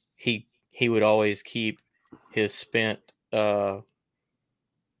he would always keep his spent, like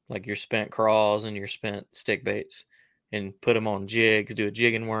your spent craws and your spent stick baits, and put them on jigs, do a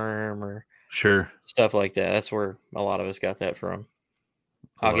jigging worm or stuff like that. That's where a lot of us got that from.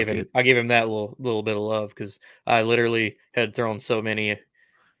 I'll give him that little bit of love, because I literally had thrown so many.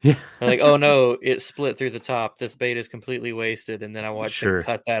 Yeah, like, oh no, it split through the top. This bait is completely wasted. And then I watched him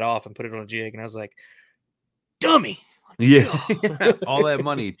cut that off and put it on a jig, and I was like, dummy. Yeah, all that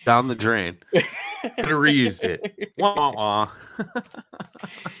money down the drain. Could have reused it. Wah, wah.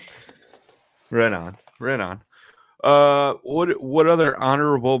 Right on. What other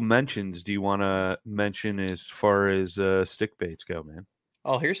honorable mentions do you want to mention as far as stick baits go, man?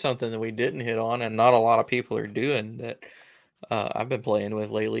 Oh, here's something that we didn't hit on, and not a lot of people are doing, that I've been playing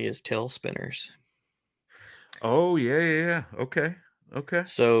with lately, is tail spinners. Oh, yeah. Okay.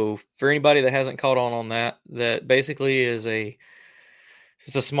 So for anybody that hasn't caught on that basically is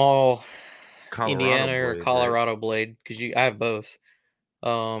it's a small Indiana or Colorado blade, because I have both.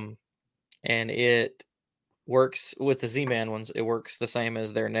 And it works with the Z-Man ones. It works the same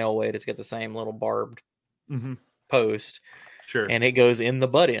as their nail weight. It's got the same little barbed post. Sure. And it goes in the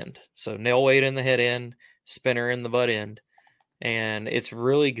butt end. So nail weight in the head end, spinner in the butt end. And it's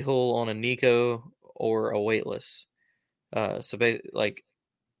really cool on a Nico or a weightless. So like,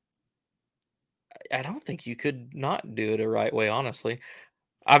 I don't think you could not do it a right way, honestly.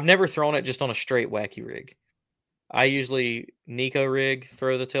 I've never thrown it just on a straight wacky rig. I usually Nico rig,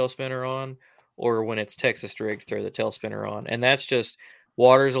 throw the tail spinner on, or when it's Texas rig, throw the tail spinner on. And that's just,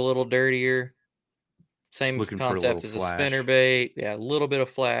 water's a little dirtier. Same concept as a spinner bait. Yeah, a little bit of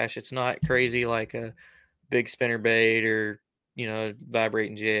flash. It's not crazy like a big spinner bait or,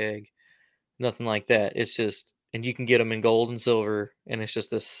 vibrating jig. Nothing like that. It's just, and you can get them in gold and silver, and it's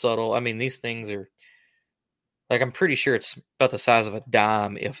just this subtle. I mean, these things are, like, I'm pretty sure it's about the size of a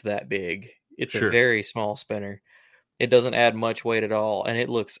dime, if that big. It's a very small spinner. It doesn't add much weight at all, and it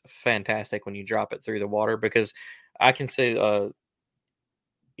looks fantastic when you drop it through the water, because I can say,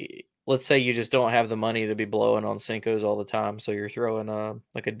 let's say you just don't have the money to be blowing on Senkos all the time, so you're throwing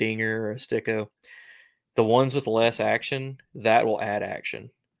like a dinger or a sticko. The ones with less action, that will add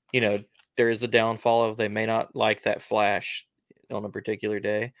action. There is the downfall of they may not like that flash on a particular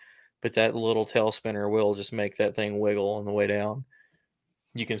day, but that little tail spinner will just make that thing wiggle on the way down.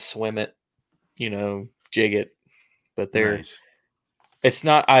 You can swim it, jig it, but it's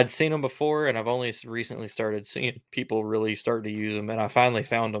not, I'd seen them before, and I've only recently started seeing people really start to use them, and I finally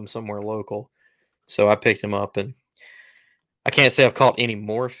found them somewhere local. So I picked them up, and I can't say I've caught any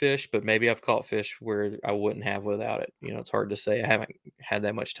more fish, but maybe I've caught fish where I wouldn't have without it. It's hard to say. I haven't had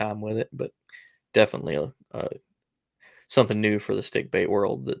that much time with it, but definitely something new for the stick bait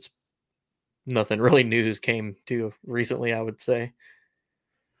world. That's nothing really news came to recently, I would say.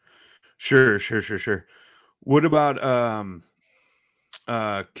 Sure. What about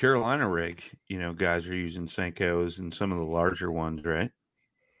Carolina rig? Guys are using Senkos and some of the larger ones, right?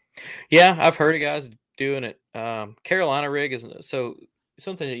 Yeah, I've heard of guys doing it. Carolina rig is so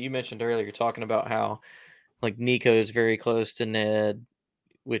something that you mentioned earlier, talking about how like Nico is very close to Ned,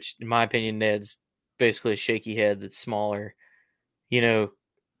 which in my opinion, Ned's basically a shaky head that's smaller.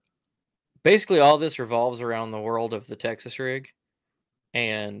 Basically all this revolves around the world of the Texas rig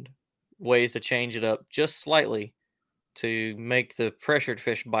and ways to change it up just slightly to make the pressured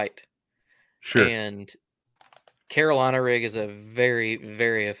fish bite. Sure. And Carolina rig is a very,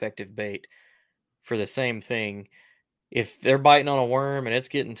 very effective bait for the same thing. If they're biting on a worm and it's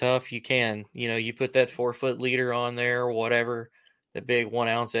getting tough, you put that 4-foot leader on there or whatever, the big 1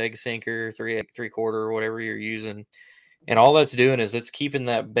 ounce egg sinker, 3/4 or whatever you're using. And all that's doing is it's keeping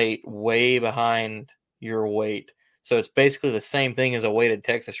that bait way behind your weight. So it's basically the same thing as a weighted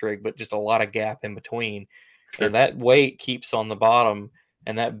Texas rig, but just a lot of gap in between. Sure. And that weight keeps on the bottom,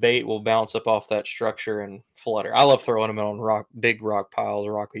 and that bait will bounce up off that structure and flutter. I love throwing them on big rock piles,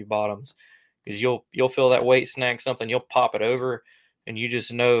 rocky bottoms, because you'll feel that weight snag something, you'll pop it over, and you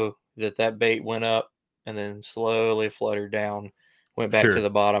just know that bait went up and then slowly fluttered down, went back to the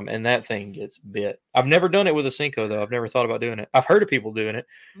bottom, and that thing gets bit. I've never done it with a Senko, though. I've never thought about doing it. I've heard of people doing it.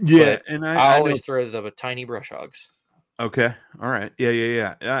 Yeah, and I always throw the tiny brush hogs. Okay. All right.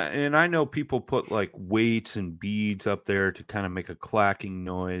 Yeah. And I know people put like weights and beads up there to kind of make a clacking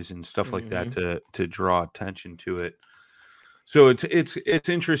noise and stuff like that to draw attention to it. So it's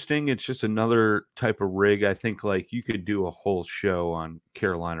interesting. It's just another type of rig. I think like you could do a whole show on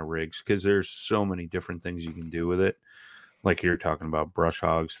Carolina rigs because there's so many different things you can do with it. Like you're talking about brush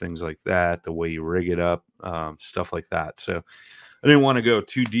hogs, things like that, the way you rig it up, stuff like that. So I didn't want to go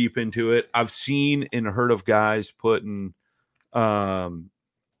too deep into it. I've seen and heard of guys putting,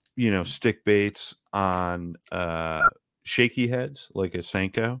 stick baits on shaky heads like a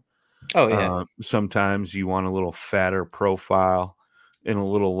Senko. Oh, yeah. Sometimes you want a little fatter profile and a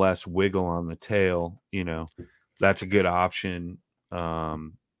little less wiggle on the tail. That's a good option.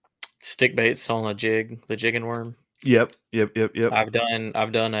 Stick baits on the jigging worm. Yep. I've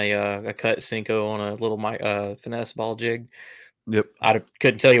done a cut Senko on a little finesse ball jig. Yep. I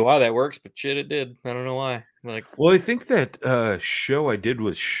couldn't tell you why that works, but shit, it did. I don't know why. Well, I think that show I did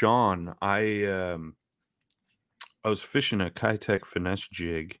with Sean, I was fishing a Kitech finesse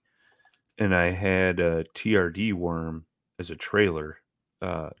jig, and I had a TRD worm as a trailer,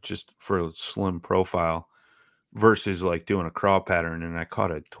 just for a slim profile, versus like doing a craw pattern, and I caught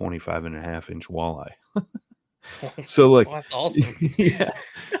a 25.5-inch walleye. So like, that's awesome. Yeah.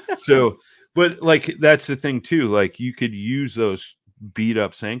 So, but like, that's the thing too. Like you could use those beat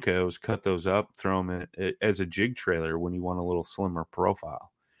up Senkos, cut those up, throw them as a jig trailer when you want a little slimmer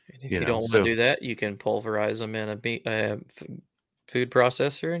profile. And if you don't want to do that, you can pulverize them in a food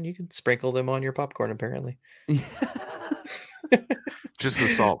processor, and you can sprinkle them on your popcorn. Apparently, just the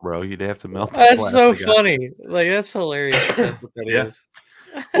salt, bro. You'd have to melt. That's so funny. Like that's hilarious. That's what that is.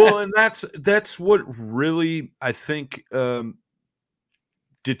 Well, and that's what really I think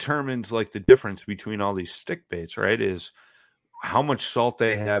determines like the difference between all these stick baits, right? Is how much salt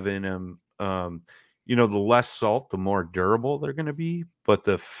they have in them. The less salt, the more durable they're going to be. But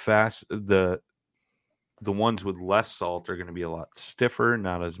the ones with less salt are going to be a lot stiffer,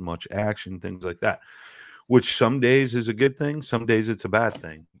 not as much action, things like that. Which some days is a good thing, some days it's a bad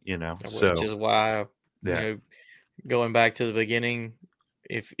thing. Which is why going back to the beginning.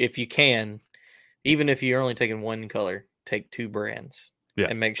 If you can, even if you're only taking one color, take 2 brands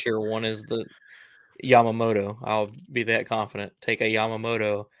and make sure one is the Yamamoto. I'll be that confident. Take a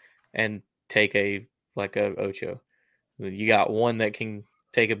Yamamoto and take a Ocho. You got one that can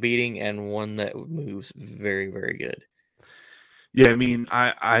take a beating and one that moves very, very good. Yeah, I mean,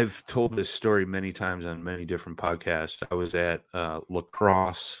 I've told this story many times on many different podcasts. I was at La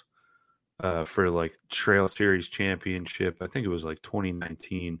Crosse for like Trail Series Championship. I think it was like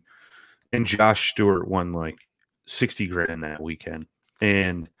 2019. And Josh Stewart won like 60 grand that weekend.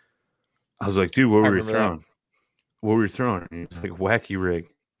 And I was like, dude, what were you throwing? What were you throwing? And he was like, wacky rig.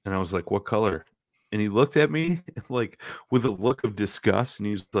 And I was like, what color? And he looked at me like with a look of disgust. And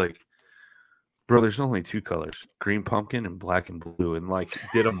he was like, bro, there's only 2 colors, green pumpkin and black and blue. And like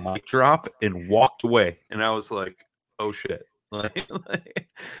did a mic drop and walked away. And I was like, oh shit. But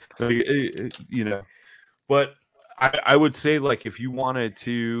I would say like if you wanted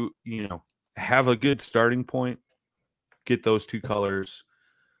to, have a good starting point, get those 2 colors,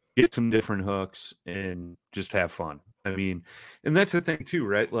 get some different hooks, and just have fun. I mean, and that's the thing too,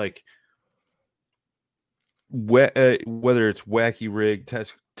 right? Like whether it's wacky rig,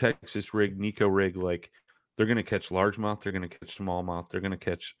 Texas rig, Nico rig, like they're going to catch largemouth, they're going to catch smallmouth, they're going to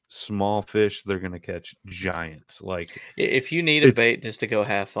catch small fish, they're going to catch giants. Like if you need a bait just to go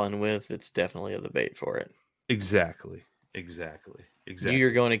have fun with, it's definitely the bait for it. Exactly.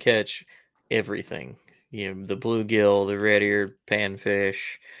 You're going to catch everything. The bluegill, the red-eared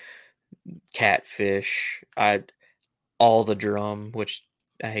panfish, catfish, all the drum, which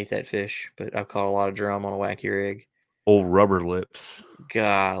I hate that fish, but I've caught a lot of drum on a wacky rig. Old rubber lips.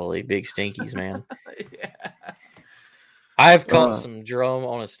 Golly, big stinkies, man. Yeah. I've caught some drum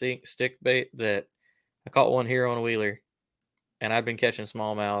on a stick bait that I caught one here on a wheeler, and I'd been catching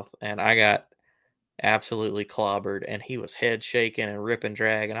smallmouth, and I got absolutely clobbered, and he was head shaking and ripping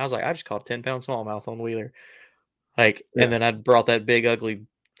drag, and I was like, I just caught a 10-pound smallmouth on wheeler, like, Yeah. and then I brought that big ugly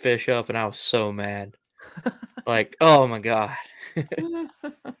fish up, and I was so mad, like, oh my god.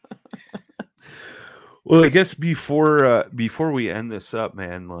 Well, I guess before we end this up,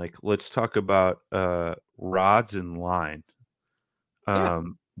 man, like let's talk about rods and line. Yeah.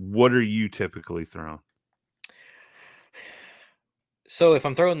 What are you typically throwing? So if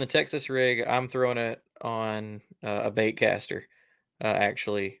I'm throwing the Texas rig, I'm throwing it on a bait caster.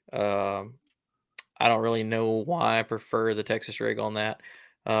 Actually, I don't really know why I prefer the Texas rig on that.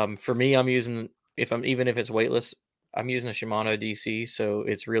 For me, I'm using even if it's weightless, I'm using a Shimano DC, so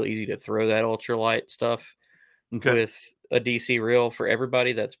it's real easy to throw that ultralight stuff Okay. with a DC reel. For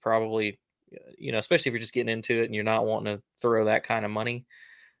everybody, that's probably, especially if you're just getting into it and you're not wanting to throw that kind of money,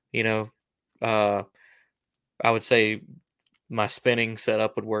 I would say my spinning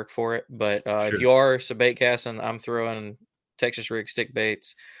setup would work for it. But if you are bait casting, I'm throwing Texas rig stick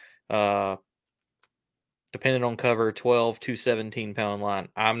baits. Depending on cover, 12 to 17-pound line.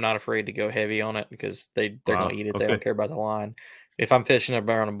 I'm not afraid to go heavy on it because they're going to eat it. They don't care about the line. If I'm fishing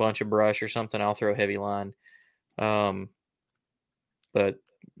around a bunch of brush or something, I'll throw heavy line. But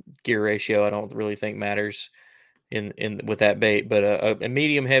gear ratio, I don't really think matters in with that bait. But a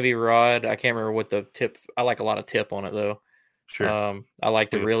medium heavy rod, I can't remember what the tip. I like a lot of tip on it though. Sure. I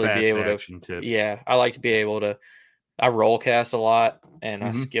like to really be able to. Tip. Yeah, I like to be able to. I roll cast a lot and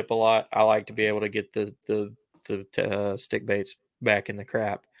I skip a lot. I like to be able to get the stick baits back in the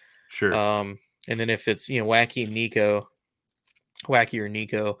crap. Sure. And then if it's wacky or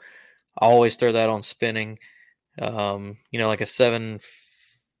Nico, I always throw that on spinning. Like a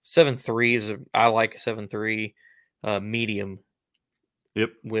 7.3 is I like a 7.3 medium.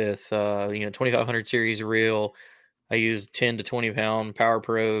 Yep. With 2500 series reel. I use 10 to 20 pound Power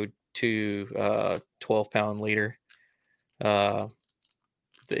Pro to 12-pound leader. I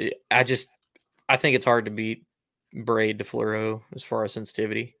think it's hard to beat braid to fluoro as far as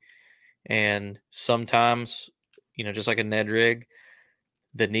sensitivity, and sometimes just like a Ned rig,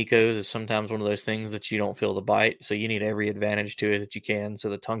 the Nikos is sometimes one of those things that you don't feel the bite, so you need every advantage to it that you can. So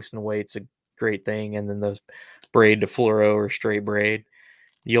the tungsten weight's a great thing, and then the braid to fluoro or straight braid,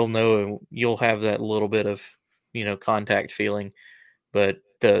 you'll have that little bit of contact feeling. But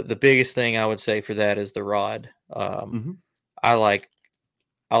the biggest thing I would say for that is the rod. I like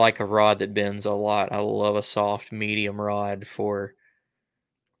a rod that bends a lot. I love a soft medium rod for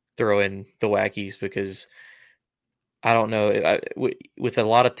throwing the wackies because I don't know, with a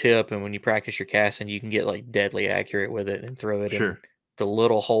lot of tip, and when you practice your casting, you can get like deadly accurate with it and throw it in the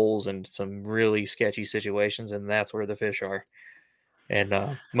little holes and some really sketchy situations, and that's where the fish are.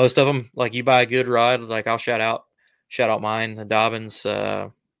 And most of them, like you buy a good rod, like I'll shout out mine, the Dobbins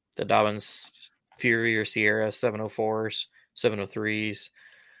Fury or Sierra 704s, 703s.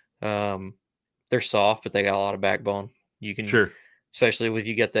 They're soft, but they got a lot of backbone. You can, especially with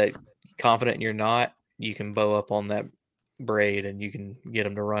you get that confident in your knot, you can bow up on that braid and you can get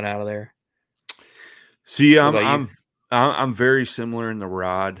them to run out of there. See, I'm very similar in the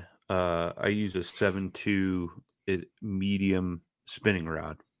rod. I use a 7.2 medium spinning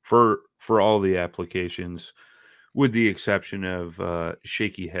rod for all the applications, with the exception of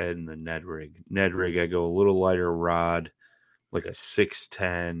shaky head and the Ned rig. Ned rig, I go a little lighter rod, like a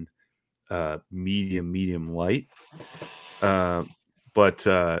 610 medium light. But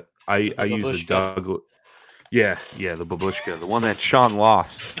I use a Douglas. Yeah, the babushka, the one that Sean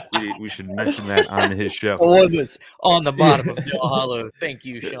lost. We should mention that on his show. The one that's on the bottom of Del Hollow. Thank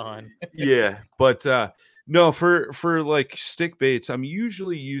you, Sean. Yeah, but no, for like stick baits, I'm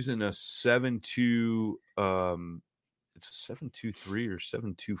usually using a 7.2. It's a 7.23 or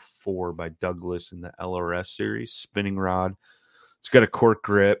 7.24 by Douglas in the LRS series spinning rod. It's got a cork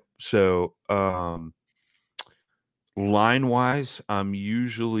grip, so line wise, I'm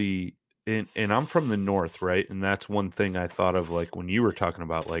usually and I'm from the north, right? And that's one thing I thought of, like when you were talking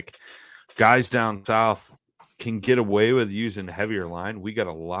about, like guys down south can get away with using heavier line. We got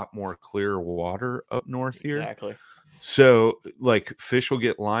a lot more clear water up north here. Exactly. So like fish will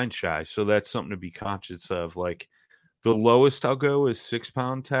get line shy. So that's something to be conscious of. Like the lowest I'll go is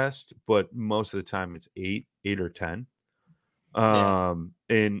 6-pound test, but most of the time it's 8 or 10.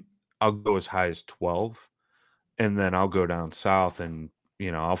 And I'll go as high as 12. And then I'll go down south and,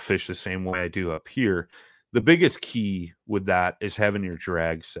 I'll fish the same way I do up here. The biggest key with that is having your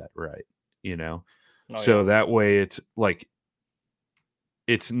drag set right, that way it's like,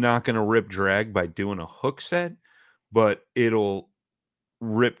 it's not going to rip drag by doing a hook set, but it'll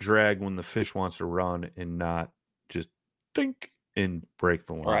rip drag when the fish wants to run and not just dink and break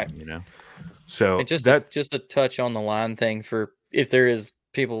the line, Right. you know? So And just that just a touch on the line thing for if there is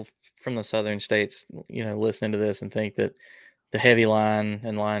people from the southern states, listening to this and think that the heavy line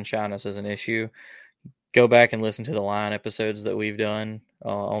and line shyness is an issue, go back and listen to the line episodes that we've done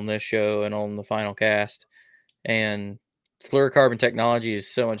on this show and on the final cast. And fluorocarbon technology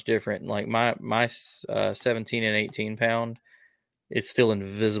is so much different. Like my 17 and 18 pound, it's still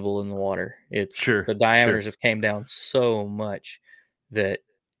invisible in the water. It's the diameters have came down so much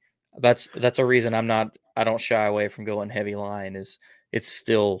that's a reason I don't shy away from going heavy line. Is it's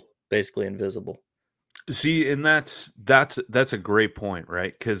still basically invisible. See, and that's a great point,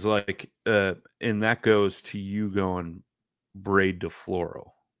 right? Because and that goes to you going braid to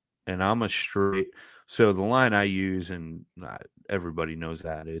fluoro, and I'm a straight. So the line I use, and everybody knows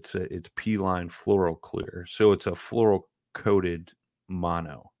that it's P line fluoro clear. So it's a fluoro coated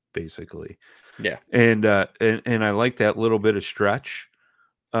mono, basically. Yeah, and I like that little bit of stretch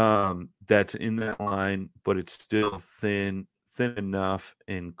that's in that line, but it's still thin enough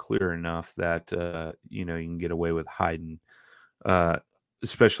and clear enough that you can get away with hiding,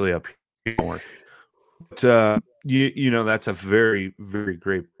 especially up here north. But that's a very, very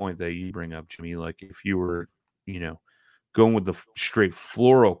great point that you bring up, Jimmy. Like if you were going with the straight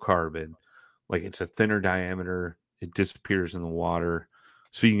fluorocarbon, like it's a thinner diameter, it disappears in the water,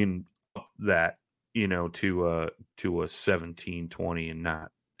 so you can up that to a 1720 and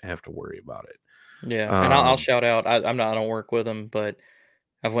not have to worry about it. Yeah, and I'll shout out. I don't work with them, but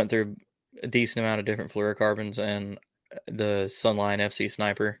I've went through a decent amount of different fluorocarbons and the Sunline FC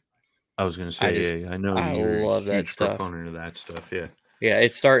Sniper. I was going to say, I know you're love a huge that stuff. proponent of that stuff. Yeah, yeah, they're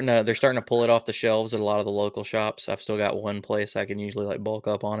starting to pull it off the shelves at a lot of the local shops. I've still got one place I can usually like bulk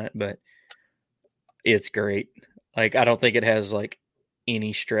up on it, but it's great. Like I don't think it has like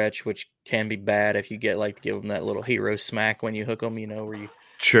any stretch, which can be bad if you get like give them that little hero smack when you hook them. Where you.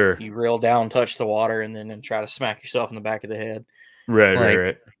 Sure. You reel down, touch the water, and then try to smack yourself in the back of the head.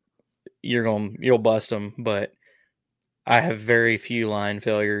 Right. You'll bust them, but I have very few line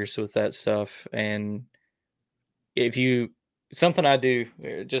failures with that stuff. And something I do,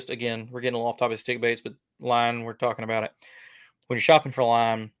 just again, we're getting a little off topic of stick baits, but line, we're talking about it. When you're shopping for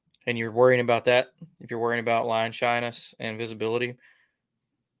line and you're worrying about that, if you're worrying about line shyness and visibility,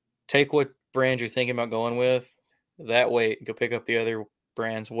 take what brand you're thinking about going with, that weight, go pick up the other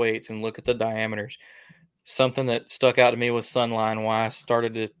brands weights and look at the diameters. Something that stuck out to me with Sunline, why I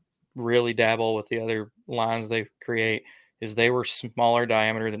started to really dabble with the other lines they create, is they were smaller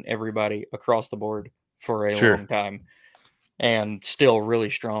diameter than everybody across the board for a long time, and still really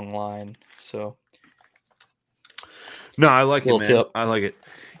strong line. So no, I like it, man. Tip. I like it.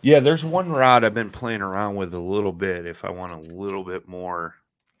 Yeah, there's one rod I've been playing around with a little bit if I want a little bit more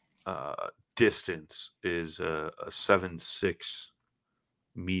distance, is a 7.6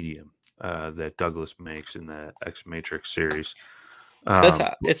 medium that Douglas makes in the X Matrix series.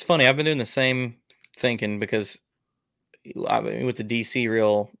 It's funny. I've been doing the same thinking because with the DC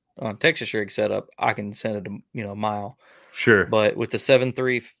reel on Texas rig setup, I can send it a mile. Sure. But with the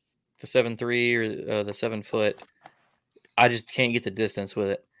 7.3 or the 7 foot, I just can't get the distance with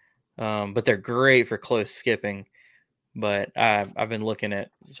it. But they're great for close skipping. But I've been looking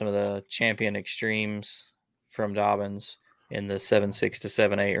at some of the Champion Extremes from Dobbins in the 7.6 to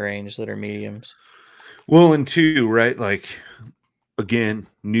 7.8 range that are mediums. Well, and two, right? Like, again,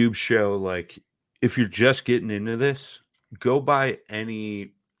 noob show. Like, if you're just getting into this, go buy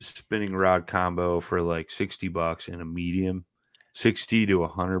any spinning rod combo for like $60 in a medium, $60 to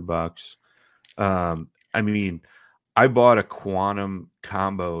 $100. I mean, I bought a Quantum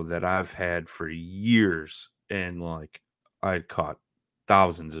combo that I've had for years, and like I'd caught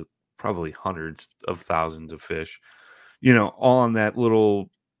thousands of, probably hundreds of thousands of fish. All on that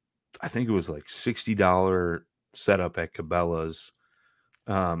little, I think it was like $60 setup at Cabela's.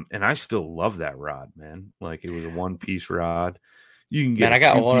 And I still love that rod, man. Like it was a one-piece rod. You can get I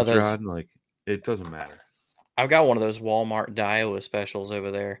got one of those. Rod, like it doesn't matter. I've got one of those Walmart Daiwa specials over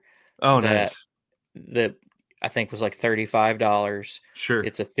there. Oh, nice. That I think was like $35. Sure.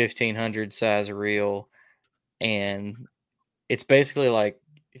 It's a 1500 size reel, and it's basically like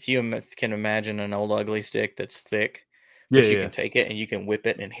if you can imagine an old ugly stick that's thick. But you can take it and you can whip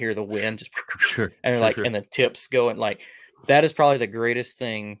it and hear the wind just and and the tips going like that is probably the greatest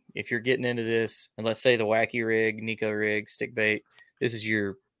thing if you're getting into this. And let's say the Wacky Rig, Nico Rig, stick bait, this is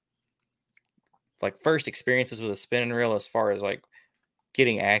your like first experiences with a spinning reel as far as like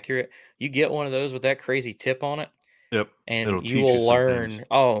getting accurate. You get one of those with that crazy tip on it. Yep. And you will learn.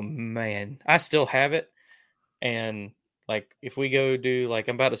 Oh man, I still have it. And Like if we go do like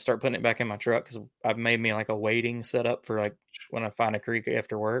I'm about to start putting it back in my truck because I've made me like a waiting setup for like when I find a creek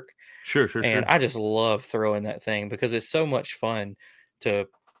after work. Sure. And I just love throwing that thing because it's so much fun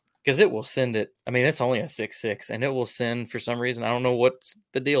because it will send it. I mean, it's only a 6.6 and it will send for some reason. I don't know what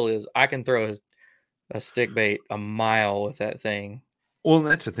the deal is. I can throw a stick bait a mile with that thing. Well, and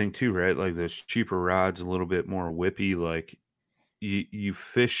that's the thing too, right? Like those cheaper rods, a little bit more whippy, like you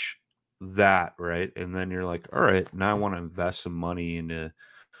fish that, right? And then you're like, all right, now I want to invest some money into a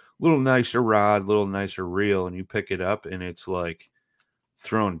little nicer rod, little nicer reel, and you pick it up and it's like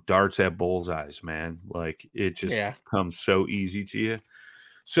throwing darts at bullseyes, man. Like it just comes so easy to you.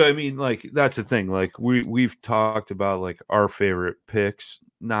 So I mean, like that's the thing. Like we've talked about like our favorite picks,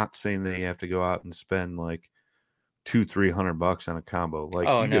 not saying that you have to go out and spend like $200-300 on a combo.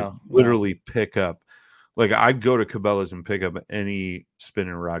 Like literally pick up. Like I'd go to Cabela's and pick up any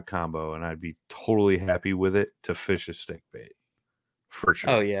spinning rod combo, and I'd be totally happy with it to fish a stick bait for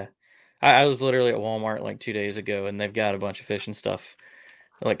sure. Oh yeah, I was literally at Walmart like 2 days ago, and they've got a bunch of fishing stuff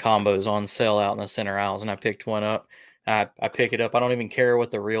like combos on sale out in the center aisles, and I picked one up. I pick it up. I don't even care what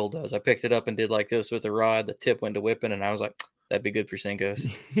the reel does. I picked it up and did like this with the rod. The tip went to whipping, and I was like, "That'd be good for Senkos."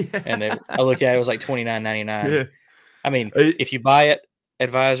 And then I looked at it; it was like $29.99. Yeah. I mean, if you buy it,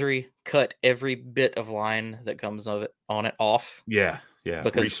 advisory, cut every bit of line that comes of it on it off. Yeah.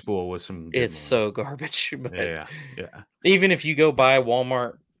 Because Respool with some. It's so garbage. But yeah. Even if you go buy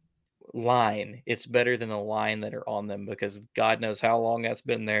Walmart line, it's better than the line that are on them because God knows how long that's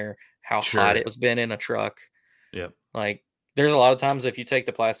been there, how hot it has been in a truck. Yep. Like there's a lot of times if you take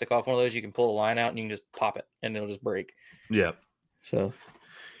the plastic off one of those, you can pull a line out and you can just pop it and it'll just break. Yep. So.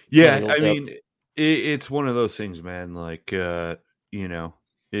 Yeah, I mean. It's one of those things, man. Like, you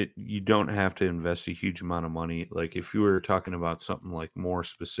don't have to invest a huge amount of money. Like, if you were talking about something like more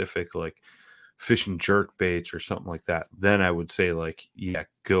specific, like fishing jerk baits or something like that, then I would say, like, yeah,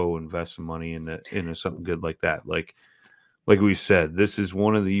 go invest some money into something good like that. Like we said, this is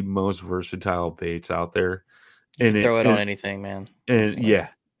one of the most versatile baits out there. And throw it on anything, man. And yeah,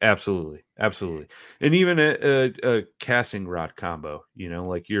 absolutely. And even a casting rod combo,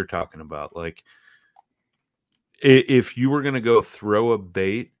 like you're talking about, like. If you were going to go throw a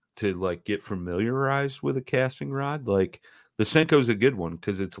bait to like get familiarized with a casting rod, like the Senko is a good one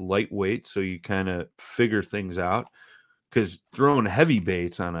because it's lightweight. So you kind of figure things out because throwing heavy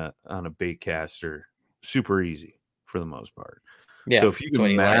baits on a bait caster, super easy for the most part. Yeah. So if you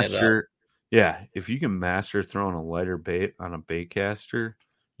can if you can master throwing a lighter bait on a bait caster,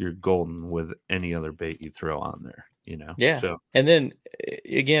 you're golden with any other bait you throw on there, Yeah. So, and then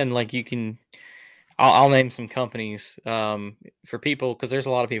again, like you can, I'll name some companies for people because there's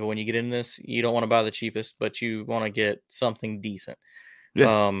a lot of people when you get in this, you don't want to buy the cheapest, but you want to get something decent.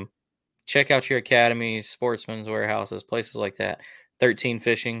 Yeah. Check out your academies, Sportsman's Warehouses, places like that. 13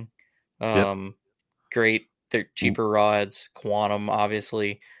 Fishing, great. They're cheaper rods. Quantum,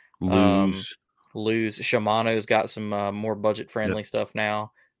 obviously. Lose. Shimano's got some more budget friendly stuff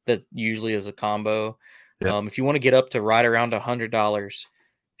now that usually is a combo. Yep. If you want to get up to right around $100.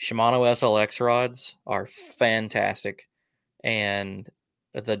 Shimano SLX rods are fantastic. And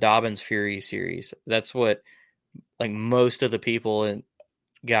the Dobbins Fury series, that's what like most of the people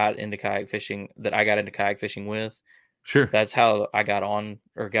got into kayak fishing that I got into kayak fishing with. Sure. That's how I got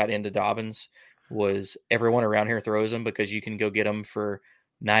into Dobbins was everyone around here throws them because you can go get them for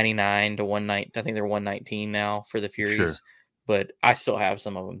 $99 to $119. I think they're $119 now for the Furies. Sure. But I still have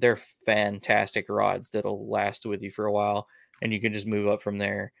some of them. They're fantastic rods that'll last with you for a while. And you can just move up from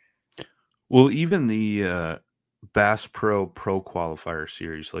there. Well, even the Bass Pro Qualifier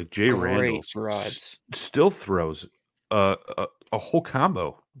series, like Jay Randall still throws a whole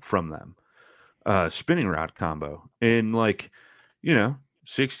combo from them, spinning rod combo, and like,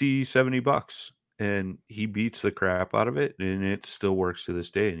 $60-$70, and he beats the crap out of it, and it still works to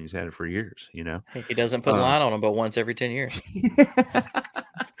this day, and he's had it for years. He doesn't put line on them, but once every 10 years,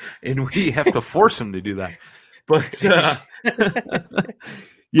 and we have to force him to do that. But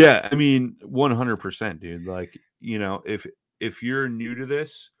yeah, I mean, 100%, dude. Like, if you're new to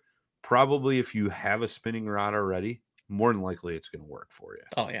this, probably if you have a spinning rod already, more than likely it's going to work for you.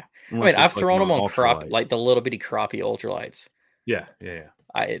 Oh yeah, Unless I've thrown them on like the little bitty crappie ultralights. Yeah.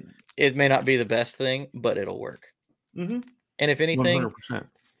 It may not be the best thing, but it'll work. Mm-hmm. And if anything, 100%.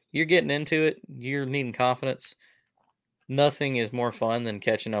 You're getting into it, you're needing confidence. Nothing is more fun than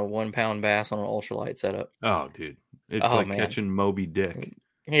catching a 1 pound bass on an ultralight setup. Oh, dude. It's catching Moby Dick.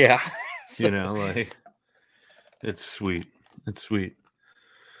 Yeah. Like it's sweet. It's sweet.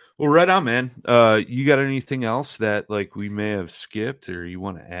 Well, right on, man. You got anything else that like we may have skipped or you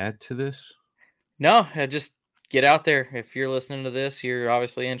want to add to this? No, I just get out there. If you're listening to this, you're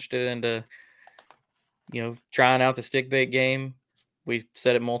obviously interested into, trying out the stick bait game. We've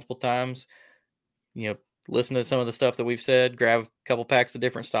said it multiple times. Listen to some of the stuff that we've said. Grab a couple packs of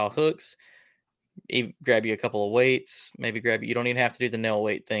different style hooks. Grab you a couple of weights. Maybe you don't even have to do the nail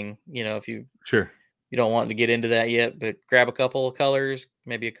weight thing. If you don't want to get into that yet, but grab a couple of colors,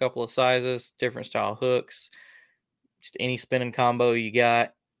 maybe a couple of sizes, different style hooks, just any spinning combo you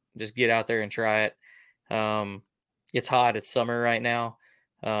got. Just get out there and try it. It's hot. It's summer right now.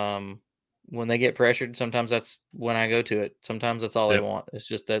 When they get pressured, sometimes that's when I go to it. Sometimes that's all they want. It's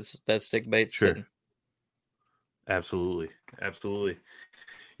just that stick bait. Sure. Sitting. Absolutely.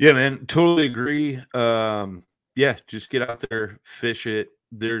 Yeah, man. Totally agree. Just get out there, fish it.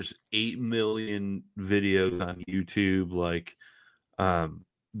 There's 8 million videos on YouTube,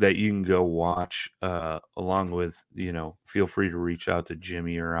 that you can go watch, along with, feel free to reach out to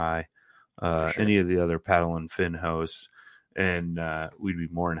Jimmy or I, any of the other Paddle and Fin hosts. And, we'd be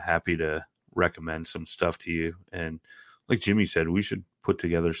more than happy to recommend some stuff to you. And like Jimmy said, we should put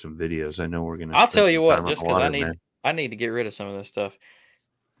together some videos. I know we're going to, I'll tell you what, just because I need to get rid of some of this stuff.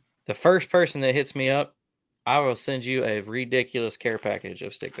 The first person that hits me up, I will send you a ridiculous care package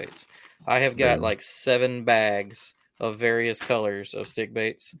of stick baits. I have got 7 bags of various colors of stick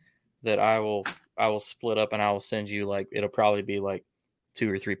baits that I will split up, and I will send you it'll probably be 2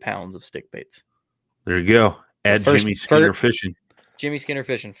 or 3 pounds of stick baits. There you go. Add Jimmy Skinner Fishing. Jimmy Skinner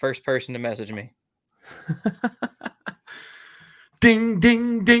Fishing, first person to message me. Ding,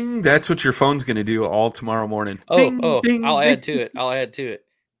 ding, ding. That's what your phone's going to do all tomorrow morning. Ding, ding, I'll ding. add to it.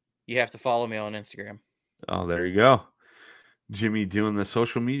 You have to follow me on Instagram. Oh, there you go. Jimmy doing the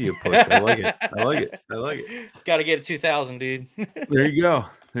social media push. I like it. Got to get to 2,000, dude. There you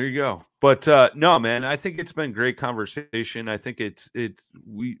go. But no, man, I think it's been great conversation. I think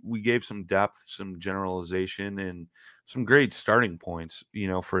we gave some depth, some generalization, and some great starting points,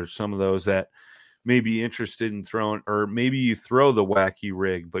 for some of those that may be interested in throwing, or maybe you throw the wacky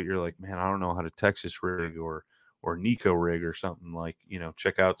rig, but you're like, man, I don't know how to Texas rig or Nico rig or something.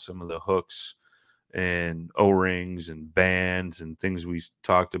 Check out some of the hooks and O-rings and bands and things we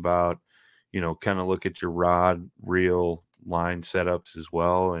talked about, kind of look at your rod, reel, line setups as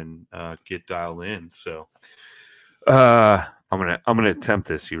well, and get dialed in. So I'm gonna attempt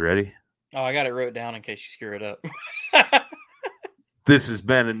this. You ready? Oh, I got it wrote down in case you screw it up. This has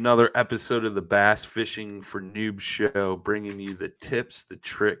been another episode of the Bass Fishing for Noobs show, bringing you the tips, the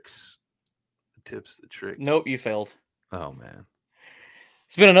tricks. Nope, you failed. Oh, man.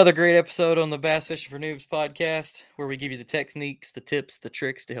 It's been another great episode on the Bass Fishing for Noobs podcast, where we give you the techniques, the tips, the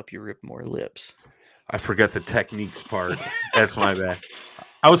tricks to help you rip more lips. I forgot the techniques part. That's my bad.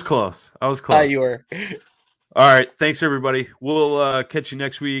 I was close. You were. All right. Thanks, everybody. We'll catch you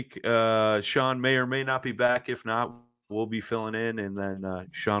next week. Sean may or may not be back. If not, we'll be filling in, and then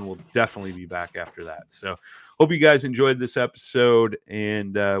Sean will definitely be back after that. So hope you guys enjoyed this episode,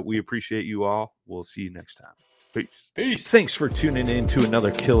 and we appreciate you all. We'll see you next time. Peace. Thanks for tuning in to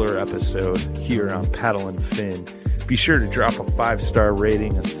another killer episode here on Paddle and Fin. Be sure to drop a 5-star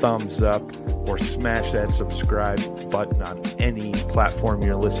rating, a thumbs up, or smash that subscribe button on any platform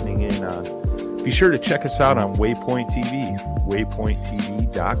you're listening in on. Be sure to check us out on Waypoint TV,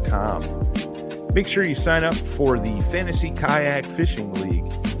 waypointtv.com. Make sure you sign up for the Fantasy Kayak Fishing League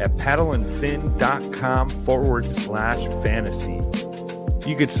at paddleandfin.com/fantasy.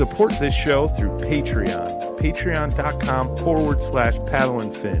 You could support this show through Patreon,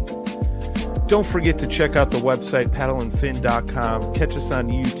 patreon.com/paddleandfin. Don't forget to check out the website, paddleandfin.com. Catch us on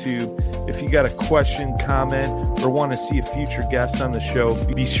YouTube. If you got a question, comment, or want to see a future guest on the show,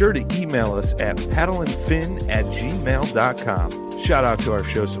 be sure to email us at paddleandfin@gmail.com. Shout out to our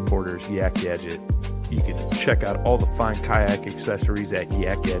show supporters, Yak Gadget. You can check out all the fine kayak accessories at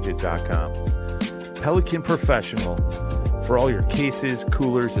yakgadget.com. Pelican Professional. For all your cases,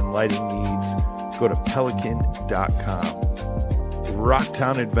 coolers, and lighting needs, go to pelican.com.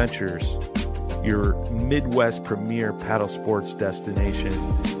 Rocktown Adventures, your Midwest premier paddle sports destination.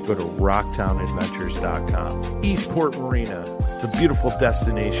 Go to rocktownadventures.com. Eastport Marina, the beautiful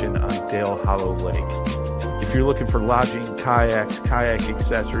destination on Dale Hollow Lake. If you're looking for lodging, kayaks, kayak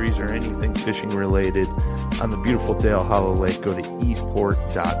accessories, or anything fishing related on the beautiful Dale Hollow Lake, go to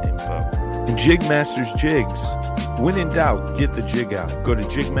eastport.info. And Jigmasters Jigs. When in doubt, get the jig out. Go to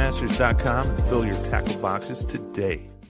jigmasters.com and fill your tackle boxes today.